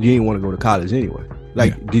you didn't want to go to college anyway.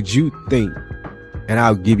 Like, did you think? And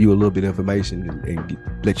I'll give you a little bit of information and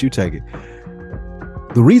let you take it.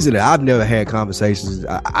 The reason that I've never had conversations is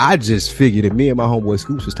I just figured that me and my homeboy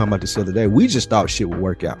Scoops was talking about this the other day. We just thought shit would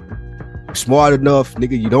work out. Smart enough,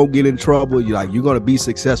 nigga, you don't get in trouble. You're gonna be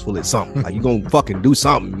successful at something. Like, you're gonna fucking do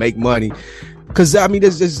something, make money. Cause I mean,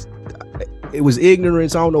 it was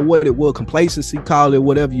ignorance. I don't know what it was, complacency, call it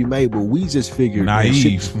whatever you may, but we just figured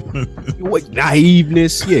naiveness,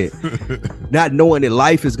 yeah. Not knowing that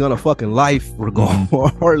life is gonna fucking life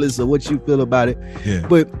regardless of what you feel about it. Yeah.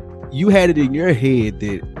 But you had it in your head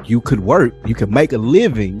that you could work, you could make a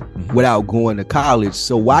living without going to college.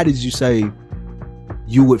 So why did you say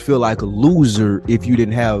you would feel like a loser if you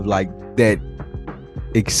didn't have like that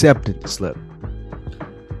acceptance level?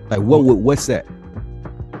 Like, what's that?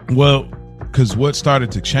 Well, because what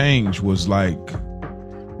started to change was like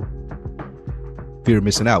fear of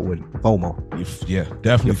missing out with FOMO. Yeah,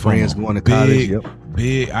 definitely. Your friends FOMO. Going to college. Yep.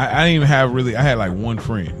 Big. I didn't even have really. I had like one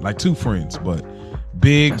friend, like two friends, but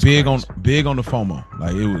big on the FOMO.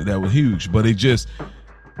 Like, that was huge. But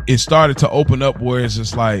it started to open up where it's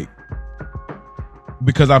just like,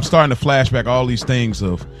 because I'm starting to flashback all these things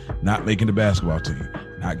of not making the basketball team,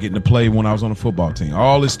 not getting to play when I was on the football team.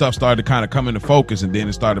 All this stuff started to kind of come into focus, and then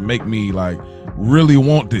it started to make me like really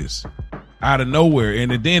want this out of nowhere.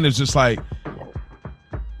 And then it's just like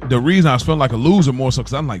the reason I was feeling like a loser more so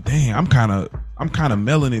because I'm like, dang, I'm kind of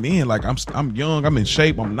mailing it in. Like, I'm young, I'm in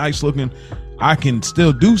shape, I'm nice looking, I can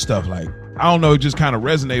still do stuff. Like, I don't know, it just kind of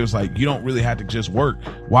resonated. It was like, you don't really have to just work.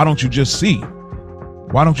 Why don't you just see?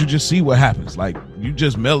 Why don't you just see what happens? Like, you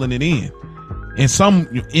just mailing it in some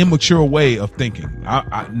immature way of thinking.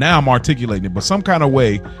 Now I'm articulating it, but some kind of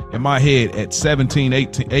way in my head at 17,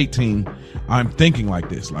 18, I'm thinking like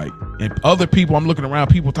this. Like, and other people, I'm looking around,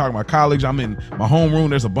 people talking about college. I'm in my homeroom,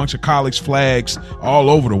 there's a bunch of college flags all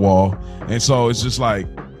over the wall. And so it's just like,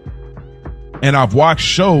 and I've watched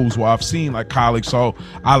shows where I've seen like college, so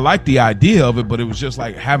I like the idea of it, but it was just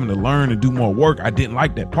like having to learn and do more work. I didn't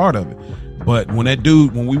like that part of it. But when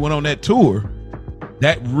we went on that tour,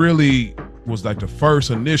 that really was like the first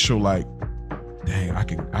initial, like, dang, I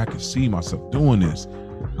can see myself doing this.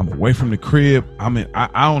 I'm away from the crib. I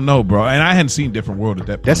don't know, bro. And I hadn't seen Different World at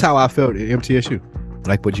that point. That's how I felt at MTSU.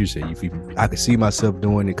 Like what you said, I could see myself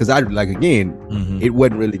doing it. Cause it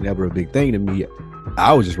wasn't really never a big thing to me.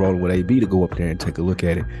 I was just rolling with AB to go up there and take a look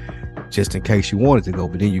at it just in case you wanted to go.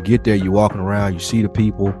 But then you get there, you're walking around, you see the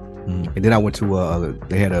people. And then I went to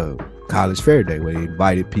they had a College Fair Day, where they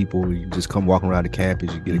invited people. You just come walking around the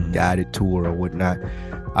campus, you get a guided tour or whatnot.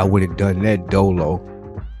 I went and done that dolo,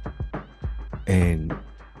 and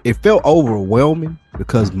it felt overwhelming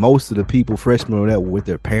because most of the people freshmen were there were with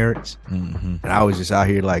their parents, and I was just out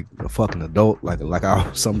here like a fucking adult, like I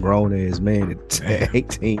was some grown ass man at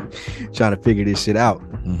 18 trying to figure this shit out.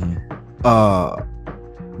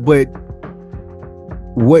 But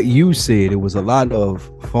what you said, it was a lot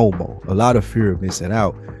of FOMO, a lot of fear of missing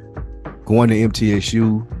out. Going to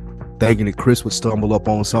MTSU, thinking that Chris would stumble up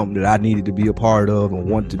on something that I needed to be a part of and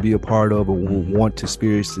want to be a part of, or want to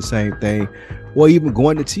experience the same thing. Or even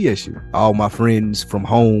going to TSU. All my friends from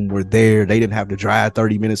home were there. They didn't have to drive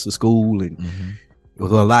 30 minutes to school. And it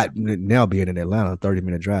was a lot. Now being in Atlanta, a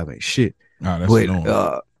 30-minute drive ain't shit. Oh, that's but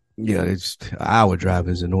normal. yeah, it's an hour drive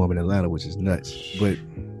is the norm in Atlanta, which is nuts. But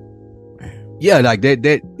yeah, like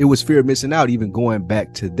that it was fear of missing out even going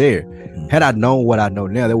back to there. Had I known what I know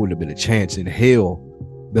now, there wouldn't have been a chance in hell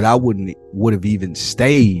that I would have even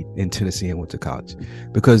stayed in Tennessee and went to college.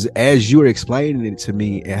 Because as you're explaining it to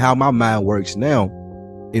me and how my mind works now,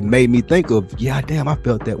 it made me think of, yeah, damn, I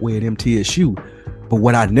felt that way at MTSU. But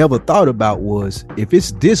what I never thought about was, if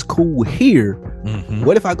it's this cool here,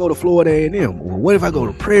 what if I go to Florida A&M? Or what if I go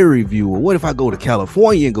to Prairie View? Or what if I go to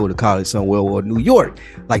California and go to college somewhere, or New York?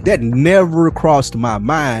 Like, that never crossed my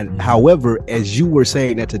mind. However, as you were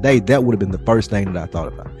saying that today, that would have been the first thing that I thought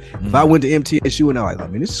about. If I went to MTSU and I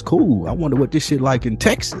mean, this is cool. I wonder what this shit like in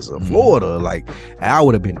Texas or Florida. Like, I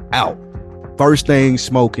would have been out. First thing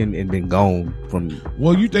smoking and been gone from.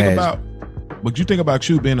 Well, you think about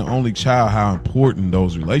you being the only child, how important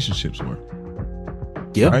those relationships were.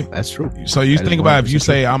 Yeah, right? That's true. So you think about, if you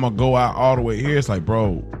say I'm gonna go out all the way here, it's like,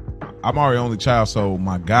 bro, I'm already only child, so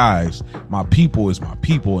my guys, my people is my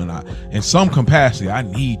people, and in some capacity, I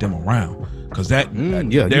need them around. Because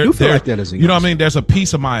you do feel like that as a you know what I mean? There's a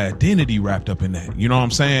piece of my identity wrapped up in that. You know what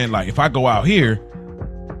I'm saying? Like, if I go out here,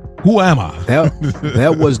 who am I?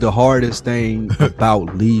 That was the hardest thing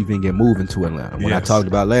about leaving and moving to Atlanta. When I talked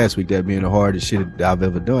about last week, that being the hardest shit I've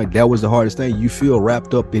ever done, that was the hardest thing. You feel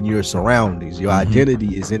wrapped up in your surroundings. Your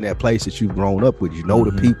identity is in that place that you've grown up with. You know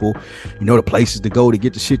the people, you know the places to go to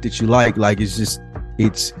get the shit that you like. Like, it's just,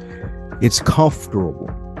 it's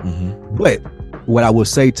comfortable. But what I would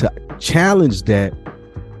say to challenge that,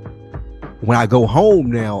 when I go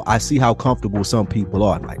home now, I see how comfortable some people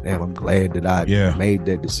are. I'm like, damn, I'm glad that I made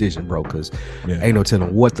that decision, bro, because ain't no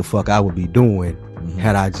telling what the fuck I would be doing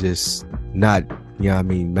had I just not, you know what I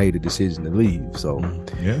mean, made a decision to leave. So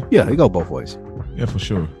it go both ways. Yeah, for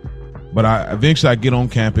sure. But eventually I get on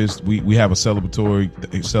campus. We have a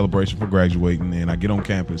celebration for graduating, and I get on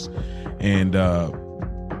campus, and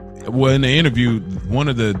well, in the interview, one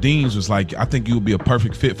of the deans was like, I think you would be a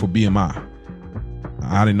perfect fit for BMI.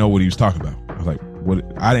 I didn't know what he was talking about. I was like, what?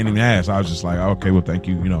 I didn't even ask. I was just like, okay, well, thank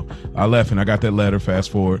you. You know, I left and I got that letter. Fast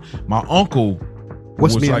forward. My uncle.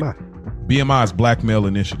 What's BMI? Like, BMI is Black Male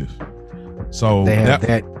Initiative. So they have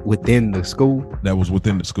that within the school? That was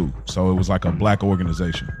within the school. So it was like a black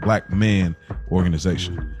organization, black man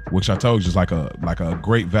organization, which I told you is like a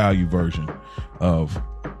great value version of,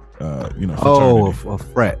 fraternity. Oh, a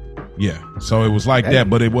frat. Yeah, so it was like that,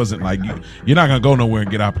 but it wasn't like you're not gonna go nowhere and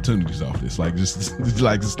get opportunities off this. Like, just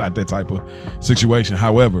like, it's not that type of situation.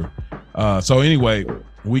 However, so anyway,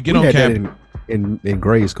 we get on campus. In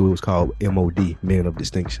grade school, it was called MOD, Men of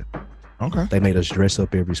Distinction. Okay, they made us dress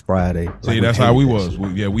up every Friday. See, that's how we was.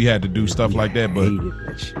 We had to do stuff like that, but.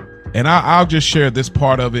 And I'll just share this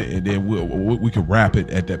part of it, and then we can wrap it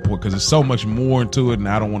at that point, because there's so much more into it, and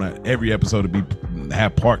I don't want every episode to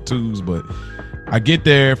have part twos, but. I get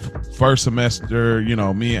there first semester,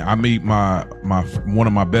 I meet my one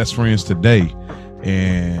of my best friends today,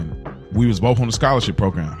 and we was both on the scholarship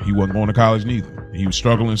program. He wasn't going to college neither. He was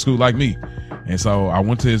struggling in school like me. And so I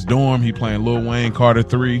went to his dorm. He playing Lil Wayne, Carter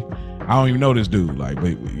 3. I don't even know this dude. Like,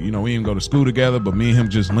 but we didn't go to school together, but me and him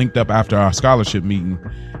just linked up after our scholarship meeting.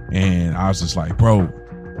 And I was just like, bro,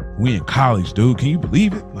 we in college, dude. Can you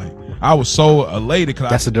believe it? Like, I was so elated.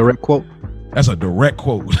 That's a direct quote? That's a direct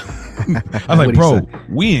quote. I was like, bro,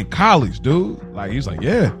 we in college, dude. Like, he's like,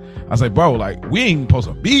 yeah. I was like, bro, like, we ain't supposed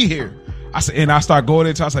to be here. I said, and I start going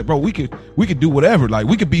into, I was like, bro, we could do whatever. Like,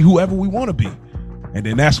 we could be whoever we want to be. And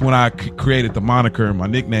then that's when I created the moniker, my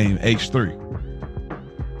nickname, H3.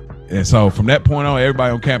 And so from that point on,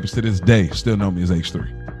 everybody on campus to this day still know me as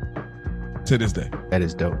H3. To this day. That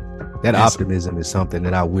is dope. That optimism is something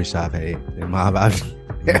that I wish I've had in my life.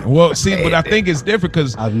 Well, see, but I think it's different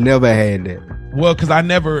because I've never had that. Well, because I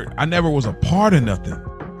never was a part of nothing.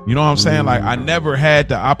 You know what I'm saying? Like, I never had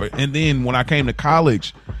the and then when I came to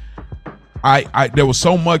college, I there was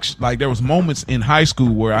so much, like there was moments in high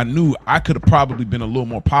school where I knew I could have probably been a little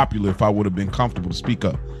more popular if I would have been comfortable to speak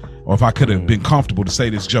up, or if I could have been comfortable to say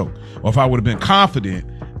this joke, or if I would have been confident,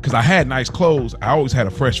 because I had nice clothes. I always had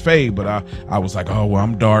a fresh fade, but I was like, oh well,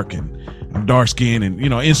 I'm dark and I'm dark skinned, and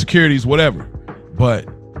insecurities, whatever. But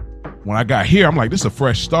when I got here, I'm like, this is a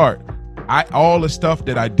fresh start. All the stuff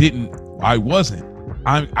that I wasn't,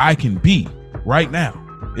 I can be right now.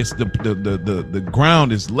 It's the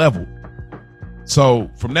ground is leveled. So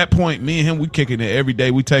from that point, me and him, we kicking it every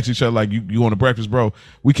day. We text each other like, you on the breakfast, bro?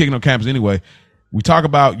 We kicking on campus anyway. We talk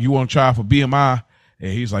about, you want to try for BMI?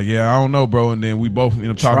 And he's like, yeah, I don't know, bro. And then we both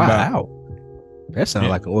talking try about out. That sounds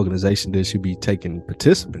like an organization that should be taking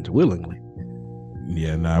participants willingly.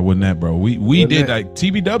 Yeah, nah, it wasn't that, bro. We did like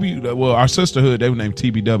TBW. Well, our sisterhood, they were named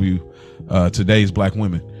TBW, Today's Black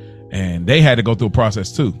Women, and they had to go through a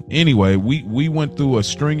process too. Anyway, we went through a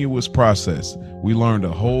strenuous process. We learned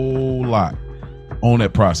a whole lot on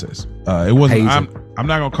that process. It wasn't. I'm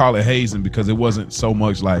not gonna call it hazing, because it wasn't so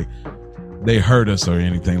much like they hurt us or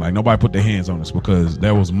anything. Like nobody put their hands on us, because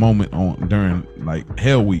there was a moment during like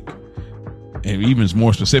Hell Week, and even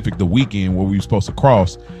more specific, the weekend where we were supposed to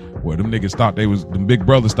cross, where them niggas thought them big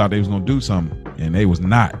brothers thought they was gonna do something, and they was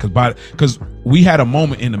not. Because we had a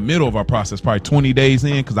moment in the middle of our process, probably 20 days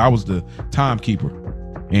in, because I was the timekeeper,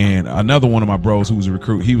 and another one of my bros who was a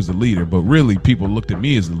recruit, he was the leader. But really, people looked at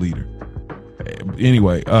me as the leader.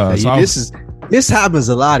 Anyway, this happens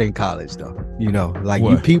a lot in college, though. Like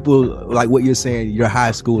what? You people, like what you're saying, your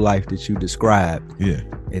high school life that you described. Yeah.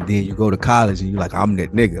 And then you go to college and you're like, I'm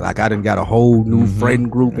that nigga. Like I done got a whole new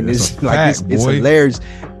friend group, and it's hilarious.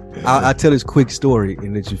 I'll tell this quick story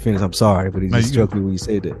and let you finish. I'm sorry, but it just struck me when you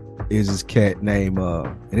said that. Is this cat named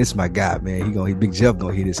and it's my guy, man. He Big Jeff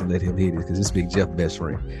gonna hear this and let him hear this, because it's Big Jeff best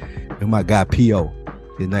friend. And my guy P.O.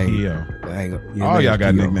 His name. P.O. All y'all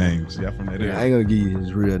got nicknames. Yeah, from that area. I ain't gonna give you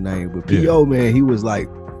his real name, but P.O. man, he was like,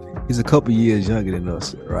 he's a couple years younger than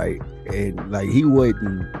us, right? And like he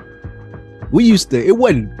wasn't. It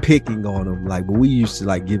wasn't picking on him, like, but we used to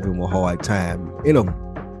like give him a hard time in a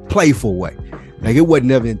playful way. Like it wasn't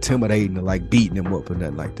never intimidating or like beating him up or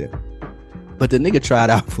nothing like that. But the nigga tried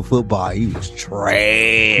out for football. He was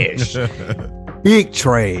trash. Big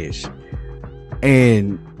trash.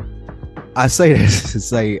 And I say that to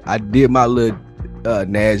say I did my little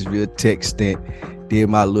Nashville Tech stint, did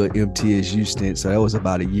my little MTSU stint. So that was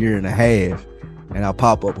about a year and a half. And I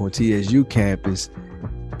pop up on TSU campus,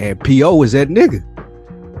 and P.O. was that nigga.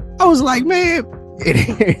 I was like, man,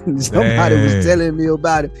 somebody was telling me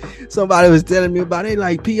about it.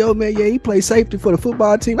 Like, P.O. man, yeah, he plays safety for the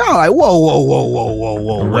football team. I was like,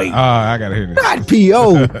 whoa, wait. I gotta hear this. Not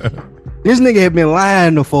P.O. This nigga had been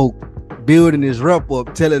lying to folk, building his rep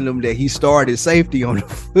up, telling them that he started safety on the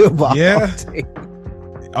football team.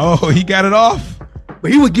 Oh, he got it off?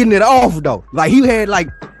 But he was getting it off, though. Like, he had, like,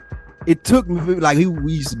 it took me, like,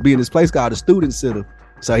 we used to be in this place called the Student Center.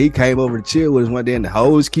 So he came over to chill with us one day, and the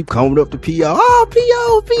hoes keep coming up to P.O. Oh,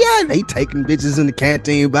 P.O. They taking bitches in the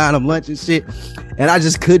canteen, buying them lunch and shit. And I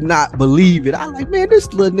just could not believe it. I was like, man,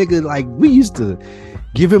 this little nigga, like, we used to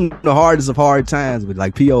give him the hardest of hard times, but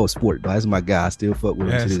like P.O. Sport, that's my guy. I still fuck with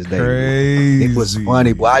him to this day. Crazy. It was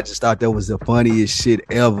funny, but I just thought that was the funniest shit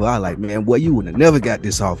ever. I like, man, boy, you would have never got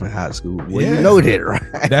this off in high school. Boy, you know that,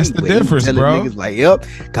 right? That's the difference, bro. Niggas like, yep,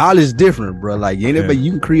 college is different, bro. Like, anybody,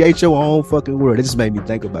 you can create your own fucking world. It just made me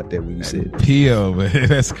think about that when you said P.O., man.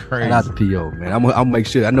 That's crazy. Shout out to P.O., man. I'm gonna make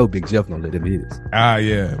sure. I know Big Jeff gonna let him hear this.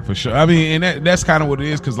 Yeah, for sure. I mean, and that's kind of what it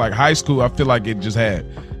is, because like high school, I feel like it just had.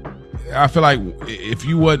 I feel like if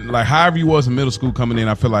you wasn't, like, however you was in middle school coming in,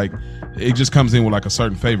 I feel like it just comes in with like a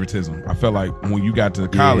certain favoritism. I felt like when you got to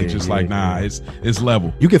college, it's like, nah, it's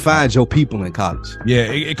level. You can find your people in college.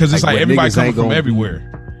 Yeah, because it's like everybody coming from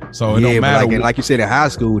everywhere. So it don't matter. Like you said in high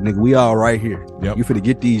school, nigga, we all right here. Yep. You finna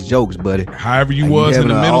get these jokes, buddy. However you was in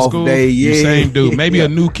the middle school, you same dude. Maybe a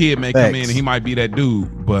new kid may come in and he might be that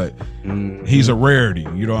dude, but he's a rarity.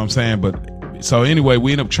 You know what I'm saying? But so anyway,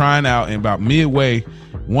 we end up trying out, and about midway,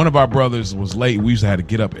 one of our brothers was late. We used to have to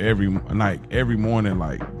get up every morning,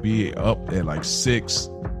 like be up at like 6,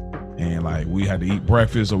 and like we had to eat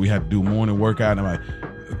breakfast, or we had to do morning workout, and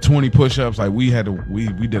like 20 push-ups. Like we did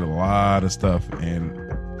a lot of stuff, and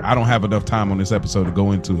I don't have enough time on this episode to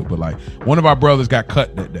go into it, but like one of our brothers got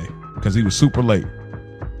cut that day because he was super late,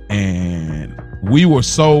 and we were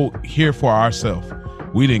so here for ourselves,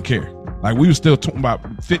 we didn't care. Like we were still about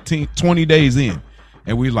 20 days in,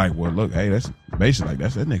 and we like, well, look, hey, that's basically like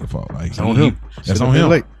that's that nigga fault. Like it's on him. That's on him.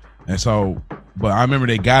 Late. And so But I remember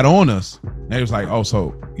they got on us. They was like, "Oh,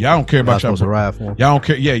 so y'all don't care about your supposed to ride for him? Y'all don't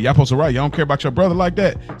care. Yeah, y'all supposed to ride. Y'all don't care about your brother like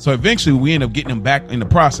that." So eventually, we end up getting him back in the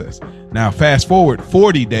process. Now, fast forward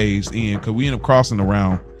 40 days in, because we end up crossing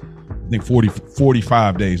around, I think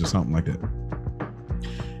 45 days or something like that.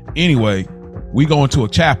 Anyway, we go into a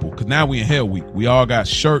chapel because now we in Hell Week. We all got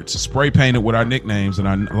shirts spray painted with our nicknames and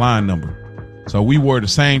our line number. So we wore the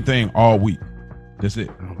same thing all week. That's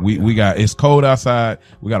it. We got, it's cold outside.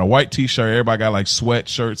 We got a white t-shirt. Everybody got like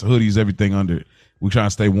sweatshirts, hoodies, everything under it. We trying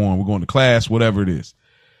to stay warm. We're going to class, whatever it is.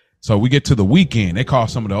 So we get to the weekend. They call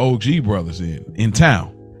some of the OG brothers in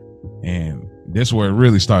town. And this is where it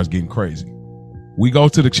really starts getting crazy. We go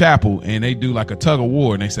to the chapel and they do like a tug of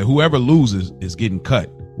war. And they say whoever loses is getting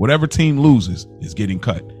cut. Whatever team loses is getting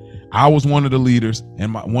cut. I was one of the leaders,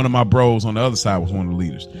 and one of my bros on the other side was one of the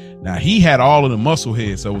leaders. Now he had all of the muscle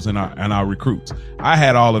heads, so it was in our recruits. I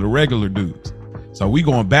had all of the regular dudes. So we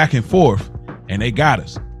going back and forth, and they got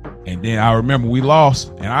us. And then I remember we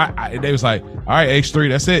lost, and they was like, "All right, H3,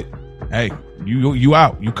 that's it. Hey, you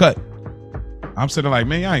out, you cut." I'm sitting like,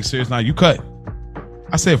 "Man, y'all ain't serious now. You cut."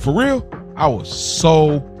 I said, "For real?" I was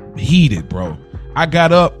so heated, bro. I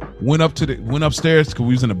got up, went upstairs because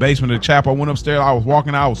we was in the basement of the chapel. I went upstairs. I was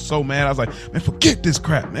walking out. I was so mad. I was like, "Man, forget this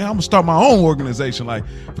crap, man. I'm gonna start my own organization. Like,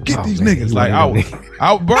 forget these niggas." Like,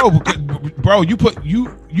 bro, you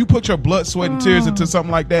put your blood, sweat, and tears into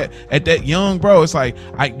something like that at that young, bro. It's like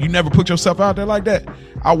you never put yourself out there like that.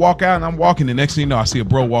 I walk out and I'm walking. The next thing you know, I see a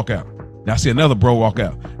bro walk out. Then I see another bro walk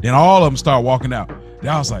out. Then all of them start walking out.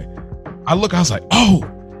 Then I was like, I was like, oh.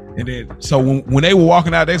 And then, so when they were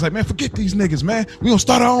walking out, they was like, "Man, forget these niggas, man. We gonna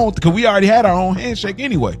start our own," because we already had our own handshake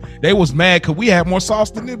anyway. They was mad because we had more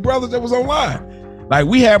sauce than the brothers that was online. Like,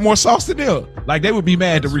 we had more sauce than them. Like, they would be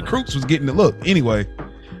mad the recruits was getting the look. Anyway,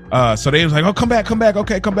 so they was like, "Oh, come back.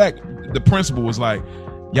 Okay, come back." The principal was like,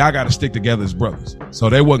 "Y'all got to stick together as brothers." So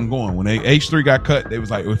they wasn't going. When H3 got cut, they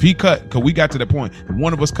was like, if he cut, because we got to that point, if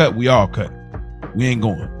one of us cut, we all cut. We ain't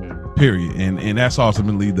going. Period. And that's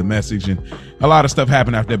ultimately the message. And a lot of stuff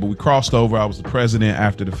happened after that, but we crossed over. I was the president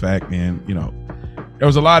after the fact, and there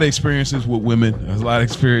was a lot of experiences with women. There was a lot of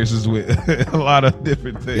experiences with a lot of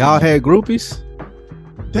different things. Y'all had groupies?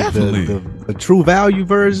 Definitely. The True Value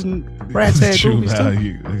version. Brats had True groupies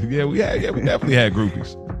Value. too? Yeah, we definitely had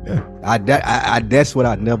groupies. Yeah. I that's what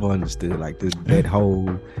I never understood. Like that whole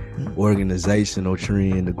organizational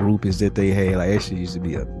trend, the groupies that they had, like that shit used to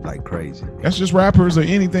be like crazy. That's just rappers or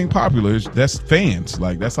anything popular. That's fans.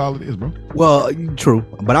 Like, that's all it is, bro. Well, true,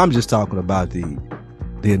 but I'm just talking about the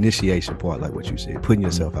initiation part, like what you said, putting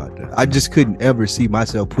yourself out there. I just couldn't ever see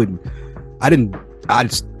myself I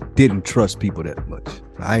just didn't trust people that much.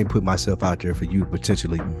 I ain't put myself out there for you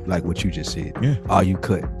potentially, like what you just said. Yeah. Oh, you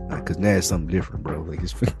cut. Because now it's something different, bro. Like,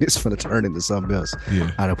 it's finna turn into something else.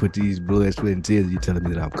 Yeah. I done put these blood, sweat, and tears. You telling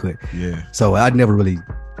me that I'm cut. Yeah. So I never really.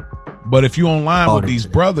 But if you online with these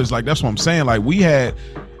brothers, like, that's what I'm saying. Like, I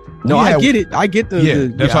get it. I get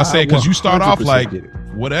that's what I say. Because you start off like get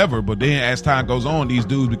whatever, but then as time goes on, these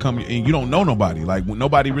dudes become, and you don't know nobody. Like,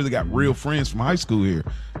 nobody really got real friends from high school here.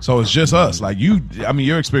 So it's just us. Like, your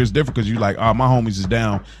experience is different because you like, oh, my homies is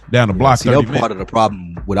down the block. See, that's part of the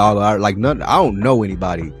problem with all of our, like, none. I don't know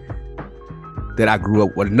anybody that I grew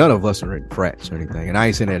up with. None of us are in frats or anything, and I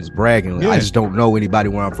ain't saying that as bragging. I just don't know anybody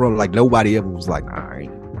where I'm from. Like, nobody ever was like, nah,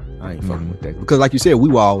 I ain't fucking with that. Because like you said, we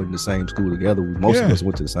were all in the same school together. Most of us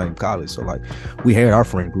went to the same college. So like, we had our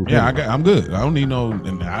friend group. Yeah, I'm good. I don't need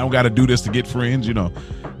I don't got to do this to get friends,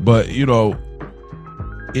 But,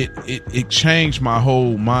 it changed my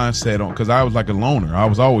whole mindset because I was like a loner. I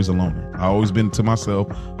was always a loner. I always been to myself,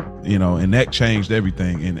 and that changed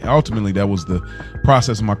everything. And ultimately, that was the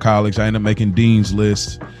process of my college. I ended up making dean's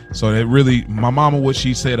lists. So that really, my mama, what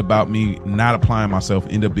she said about me not applying myself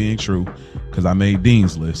ended up being true because I made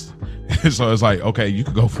dean's list. So it's like, okay, you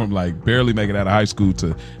could go from like barely making it out of high school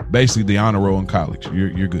to basically the honor roll in college.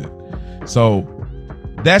 You're good. So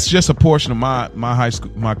that's just a portion of my high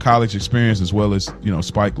school, my college experience, as well as,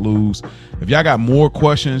 Spike Lou's. If y'all got more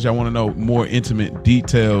questions, y'all want to know more intimate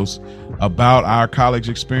details about our college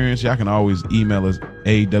experience, y'all can always email us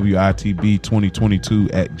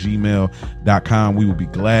awitb2022@gmail.com. We will be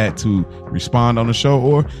glad to respond on the show,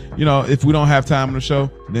 or, if we don't have time on the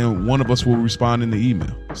show, then one of us will respond in the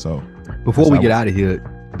email. So before we get out of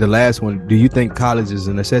here, the last one, do you think college is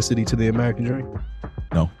a necessity to the American dream?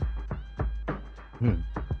 No.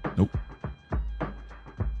 Nope.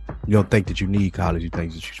 You don't think that you need college? You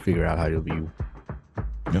think that you should figure out how to view?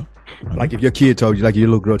 No. Like, if your kid told you, like your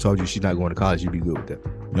little girl told you she's not going to college, you'd be good with that.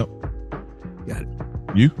 Yep. Got it.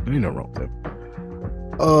 You? Ain't nothing wrong with that.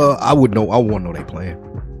 I would know. I want to know they plan.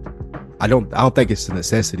 I don't think it's a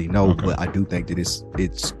necessity, no, Okay. but I do think that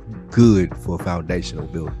it's good for foundational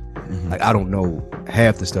building. Like, I don't know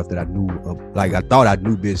half the stuff that I knew of. Like, I thought I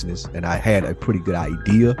knew business and I had a pretty good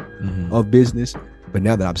idea of business, but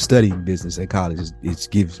now that I'm studying business in college, it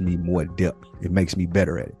gives me more depth. It makes me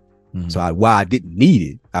better at it. So while I didn't need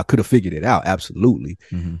it, I could have figured it out, absolutely.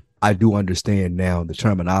 I do understand now the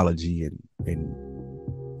terminology and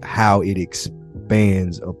how it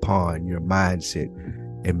expands upon your mindset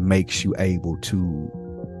and makes you able to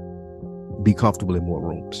be comfortable in more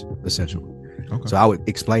rooms, essentially. Okay. So I would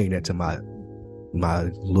explain that to my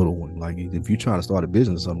little one. Like, if you're trying to start a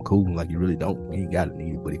business, something cool, like, you really don't, you ain't got to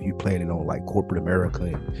need it. But if you're planning on like corporate America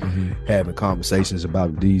and having conversations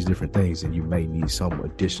about these different things, then you may need some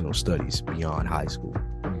additional studies beyond high school.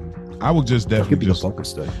 I would just It could definitely be a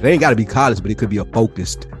focused study. It ain't got to be college, but it could be a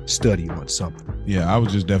focused study on something. I would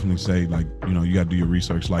just definitely say, like, you got to do your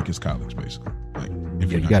research like it's college, basically. Like,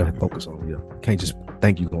 if Yeah, you're you got to not- focus on it. You can't just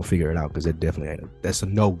think you're gonna figure it out, because that definitely ain't. That's a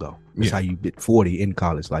no-go. That's Yeah. how you get 40 in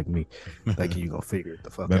college, like me, thinking you're gonna figure it the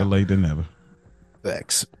fuck Better out. late than never.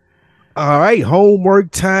 Facts. All right, homework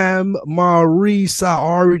time. Maurice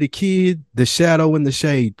Saari, the kid, The Shadow in the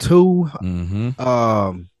Shade 2.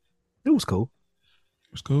 It was cool.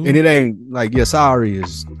 It's cool. And it ain't like, Saari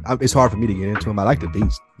is, it's hard for me to get into him. I like the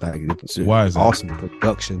beast. Like, it's Why is that? awesome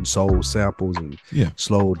production, soul samples, and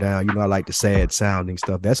slowed down. I like the sad sounding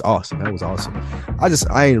stuff. That's awesome. That was awesome. I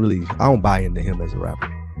don't buy into him as a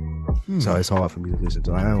rapper. So it's hard for me to listen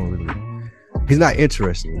to. He's not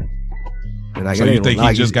interesting. And like, So you think he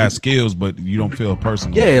like, just got skills, but you don't feel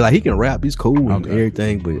personal? Yeah, like, he can rap. He's cool and Okay.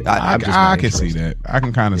 everything, but I I'm just not can see interested. that. I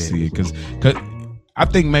can kind of see it because I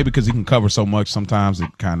think maybe because he can cover so much, sometimes it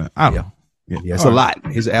kind of, I don't know. Yeah, it's a lot.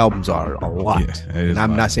 His albums are a lot. Yeah, it is And a I'm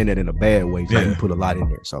lot. not saying that in a bad way. Like, Yeah. he put a lot in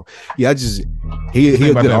there. So he a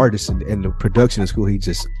about good that. artist, and the production is cool.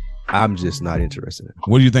 I'm just not interested in it.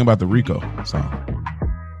 What do you think about the Rico song?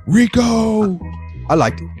 Rico. I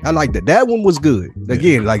liked it. I liked it. That one was good.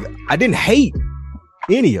 Again, like, I didn't hate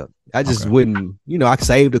any of it. I just wouldn't, I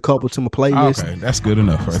saved a couple to my playlist. Okay, that's good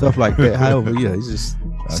enough. Right Stuff there. like that. However, it's just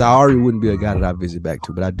Saari wouldn't be a guy that I visit back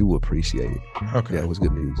to, but I do appreciate it. Okay. Yeah, it was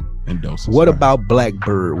good music. And doses. What Right. about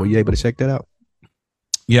Blackbird? Were you able to check that out?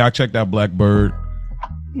 Yeah, I checked out Blackbird.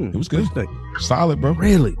 It was good. What you think? Solid, bro.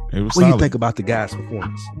 Really? It was What do solid. you think about the guy's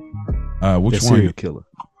performance? Which The one? serial killer.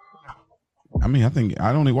 I mean, I think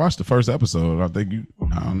I only watched the first episode. I think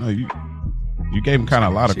I don't know. You gave him kind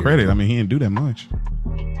of a lot of credit. I mean, he didn't do that much.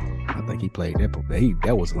 I think he played that.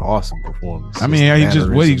 That was an awesome performance. I mean, Just he just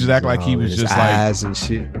mannerisms act like and he all was his just like- eyes and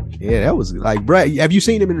shit. Yeah, that was like, Brad. Have you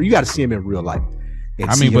seen him? You got to see him in real life. and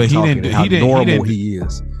I see mean, him but he talking didn't- and how he didn't- he normal didn't- he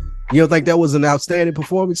is. You don't think that was an outstanding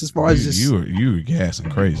performance as far as just You were gassing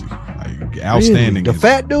crazy. Like, outstanding. Really? The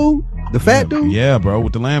fat dude? The fat dude? Yeah, bro,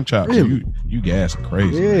 with the lamb chops. Really? You gassing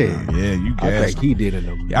crazy. Yeah. Yeah, you I gassing. think he did an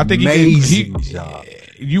amazing I think he job.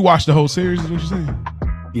 You watched the whole series, is what you're saying?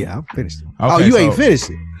 Yeah, I finished it. Okay, you so ain't finished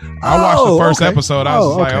it. I watched the first okay. episode. I was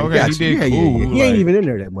just like, okay, he Gotcha. did Yeah, cool. yeah. He ain't Like- even in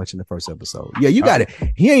there that much in the first episode. Yeah, you got it.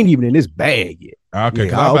 He ain't even in this bag yet. Okay,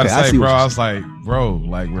 because Yeah, I was about okay, I to say, see bro, what I you're was like, bro,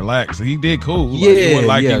 like, relax. He did cool. Like, Yeah, it wasn't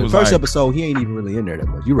like yeah. he was First like, episode, he ain't even really in there that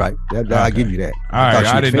much. You're right. I Okay. give you that. all right, thought you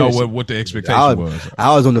I would didn't know finish it. what the expectation was.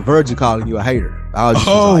 I was on the verge of calling you a hater. I was just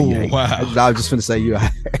Oh, like, yeah, wow. I was just finna say you're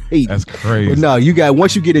a hater. That's crazy. But no, you got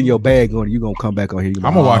once you get in your bag on it, you're gonna come back on here.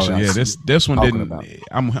 I'm gonna watch it. I Yeah, see this one talking didn't. about.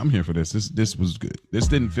 I'm here for this. This was good. This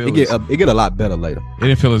didn't feel. it get a lot better later. It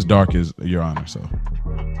didn't feel as dark as Your Honor. So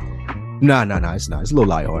No, it's not. It's a little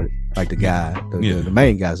lighthearted. Like the guy, Yeah. the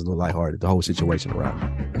main guy's a little lighthearted. The whole situation around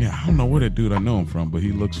him. yeah, I don't know where that dude I know him from, but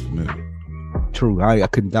he looks familiar. True. I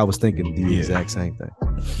couldn't. I was thinking the Yeah. exact same thing.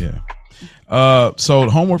 Yeah. So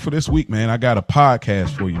the homework for this week, man, I got a podcast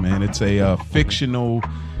for you, man. It's a fictional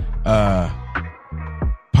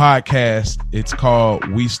podcast. It's called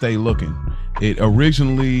We Stay Looking. It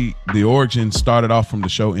originally, the origin started off from the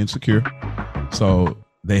show Insecure. So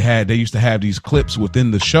they used to have these clips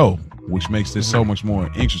within the show, which makes this so much more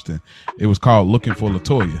interesting. It was called Looking for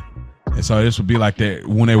LaToya. And so this would be like that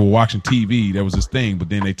when they were watching TV, there was this thing, but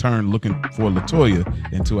then they turned Looking for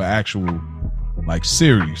LaToya into an actual like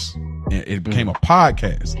series. And it became a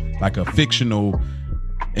podcast, like a fictional.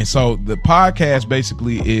 And so the podcast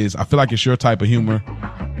basically is, I feel like it's your type of humor,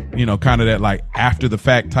 you know, kind of that like after the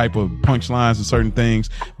fact type of punchlines and certain things,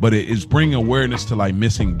 but it is bringing awareness to like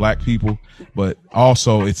missing black people, but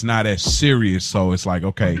also it's not as serious. So it's like,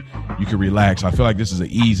 okay, you can relax. I feel like this is an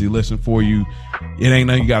easy listen for you. It ain't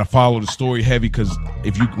nothing you got to follow the story heavy, because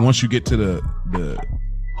once you get to the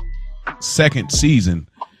second season,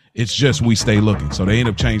 it's just We Stay Looking. So they end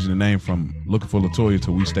up changing the name from Looking for LaToya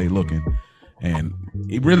to We Stay Looking. And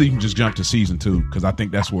it really, you can just jump to season 2 because I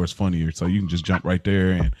think that's where it's funnier. So you can just jump right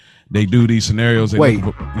there, and they do these scenarios. Wait,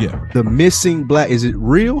 the missing black, is it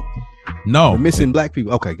real? No, the missing black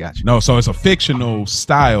people. Okay, gotcha. No, so it's a fictional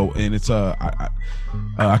style, and it's I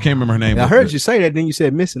can't remember her name. I heard you say that, then you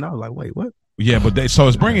said missing. I was like, wait, what? Yeah, but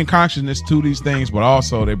it's bringing consciousness to these things, but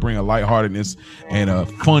also they bring a lightheartedness and a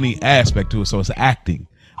funny aspect to it. So it's acting,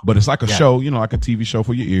 but it's like a show, like a TV show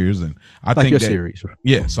for your ears. And I think your series.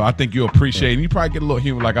 Yeah, so I think you'll appreciate it. And you probably get a little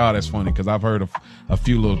humor like, oh, that's funny, because I've heard of a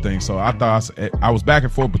few little things. So I thought I was back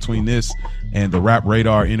and forth between this and the Rap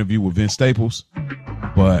Radar interview with Vince Staples,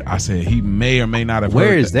 but I said he may or may not have.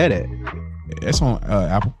 Where is that at? It's on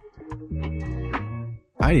Apple.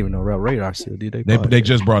 I didn't even know Rap Radar still did. They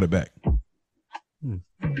just brought it back.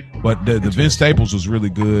 But the Vince Staples was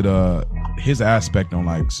really good. His aspect on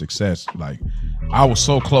like success, like I was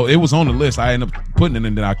so close. It was on the list. I ended up putting it,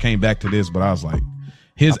 and then I came back to this. But I was like,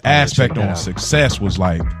 his aspect on success was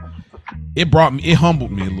like, it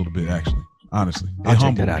humbled me a little bit. Actually, honestly, it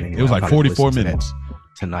humbled me. It was like 44 minutes.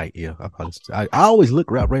 Tonight, yeah. I always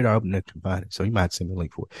look Rap Radar up and I can find it, so you might send me a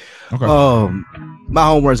link for it. Okay. My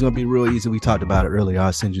homework is gonna be real easy. We talked about it earlier.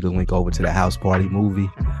 I'll send you the link over to the House Party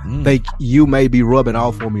movie. Think you may be rubbing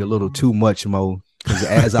off on me a little too much, Mo, because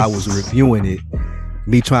as I was reviewing it,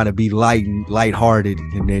 me trying to be lighthearted,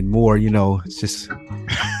 and then more, it's just,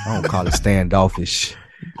 I don't call it standoffish.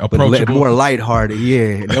 But more lighthearted,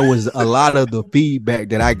 yeah. There was a lot of the feedback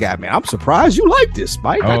that I got. Man, I'm surprised you like this,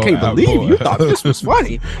 Spike. I can't believe you thought this was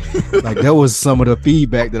funny. Like, that was some of the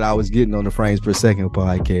feedback that I was getting on the Frames Per Second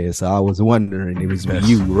podcast. So I was wondering, it was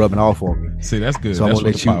you rubbing off on me. See, that's good. So that's I'm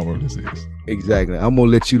gonna let you. Power of this is. Exactly. I'm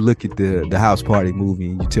gonna let you look at the House Party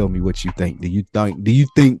movie, and you tell me what you think. Do you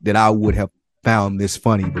think that I would have found this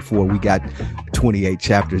funny before we got 28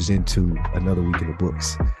 chapters into another week in the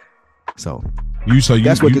books? So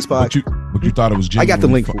that's what this podcast. But you thought it was genuine. I got the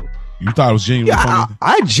link for it. You thought it was genuine. Yeah,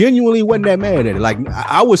 I genuinely wasn't that mad at it. Like,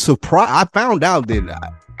 I was surprised. I found out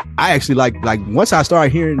that I actually like once I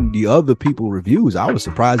started hearing the other people reviews, I was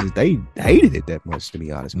surprised that they hated it that much, to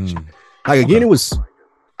be honest with you. Like, again, it's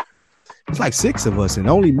like 6 of us, and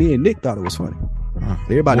only me and Nick thought it was funny.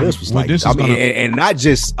 Everybody else was and not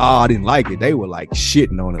just, I didn't like it. They were like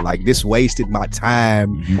shitting on it. Like, this wasted my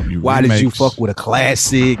time. Why did you fuck with a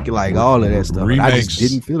classic? Like, all of that stuff. I just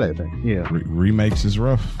didn't feel that thing. Yeah. Remakes is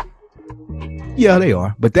rough. Yeah, they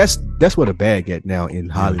are. But that's what a bag at now in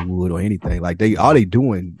Hollywood or anything. Like, all they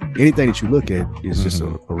doing, anything that you look at is just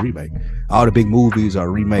a remake. All the big movies are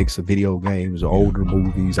remakes of video games or older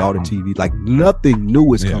movies, all the TV. Like, nothing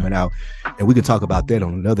new is coming out. And we can talk about that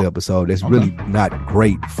on another episode. That's really not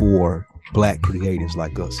great for Black creatives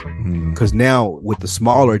like us. Because now, with the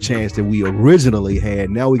smaller chance that we originally had,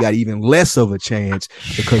 now we got even less of a chance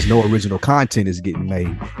because no original content is getting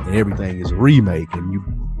made and everything is a remake. And you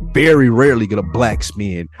very rarely get a Black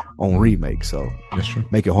spin on remake. So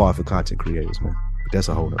make it hard for content creators, man. But that's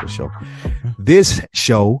a whole nother show. This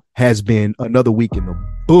show has been another week in the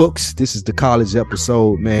books. This is the college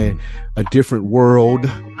episode, man. A different world.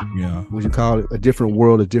 Yeah. What you call it? A different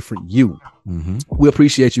world, a different you. We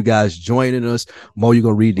appreciate you guys joining us. Mo, you're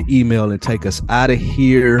going to read the email and take us out of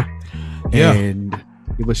here and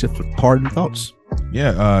give us your parting thoughts.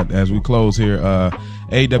 Yeah, as we close here,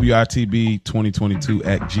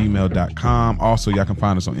 awitb2022@gmail.com. Also, y'all can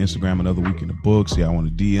find us on Instagram, Another Week in the Books. Y'all want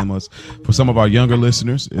to DM us. For some of our younger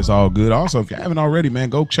listeners, it's all good. Also, if you haven't already, man,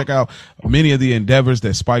 go check out many of the endeavors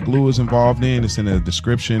that Spike Lee is involved in. It's in the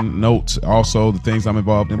description notes. Also, the things I'm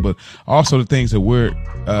involved in, but also the things that we're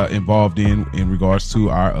involved in regards to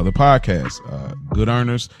our other podcasts. Good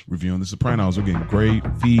Earners, reviewing The Sopranos. We're getting great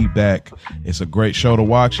feedback. It's a great show to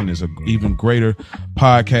watch, and it's an even greater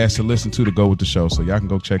podcast to listen to go with the show. So y'all can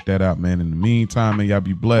go check that out, man. In the meantime, man, y'all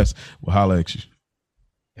be blessed. We'll holler at you.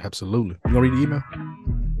 Absolutely. You gonna read the email?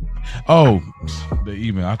 Oh, the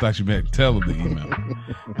email. I thought you meant tell them the email.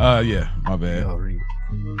 Yeah, my bad.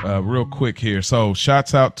 Real quick here. So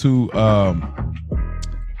shouts out to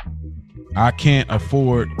I Can't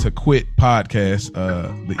Afford to Quit podcast,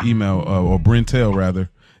 the email, or Brentel rather,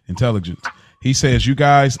 Intelligence. He says, you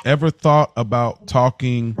guys ever thought about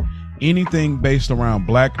talking anything based around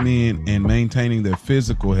Black men and maintaining their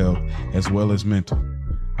physical health as well as mental?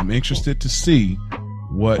 I'm interested to see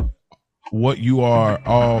what you are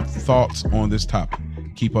all thoughts on this topic.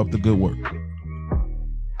 Keep up the good work.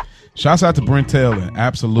 Shouts out to Brent Taylor.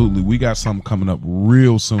 Absolutely. We got something coming up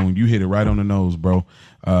real soon. You hit it right on the nose, bro.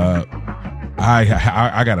 I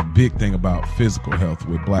got a big thing about physical health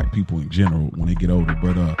with Black people in general when they get older,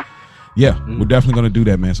 but yeah, we're definitely going to do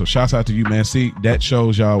that, man. So shouts out to you, man. See, that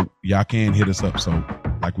shows y'all can hit us up. So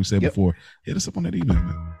like we said before, hit us up on that email,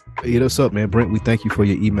 man. Hit us up, man. Brent, we thank you for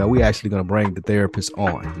your email. We actually going to bring the therapist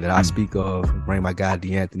on that I speak of, bring my guy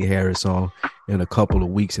DeAnthony Harris on in a couple of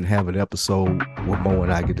weeks and have an episode where Mo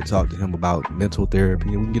and I get to talk to him about mental therapy,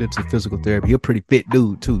 and we can get into physical therapy. He's a pretty fit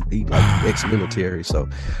dude too. He's like ex-military, so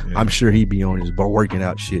I'm sure he'd be on his working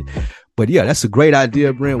out shit. But yeah, that's a great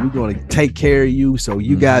idea, Brent. We're going to take care of you. So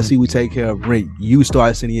you guys see we take care of Brent. You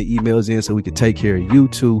start sending your emails in so we can take care of you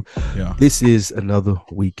too. Yeah. This is another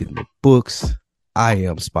week in the books. I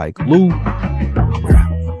am Spike Lou.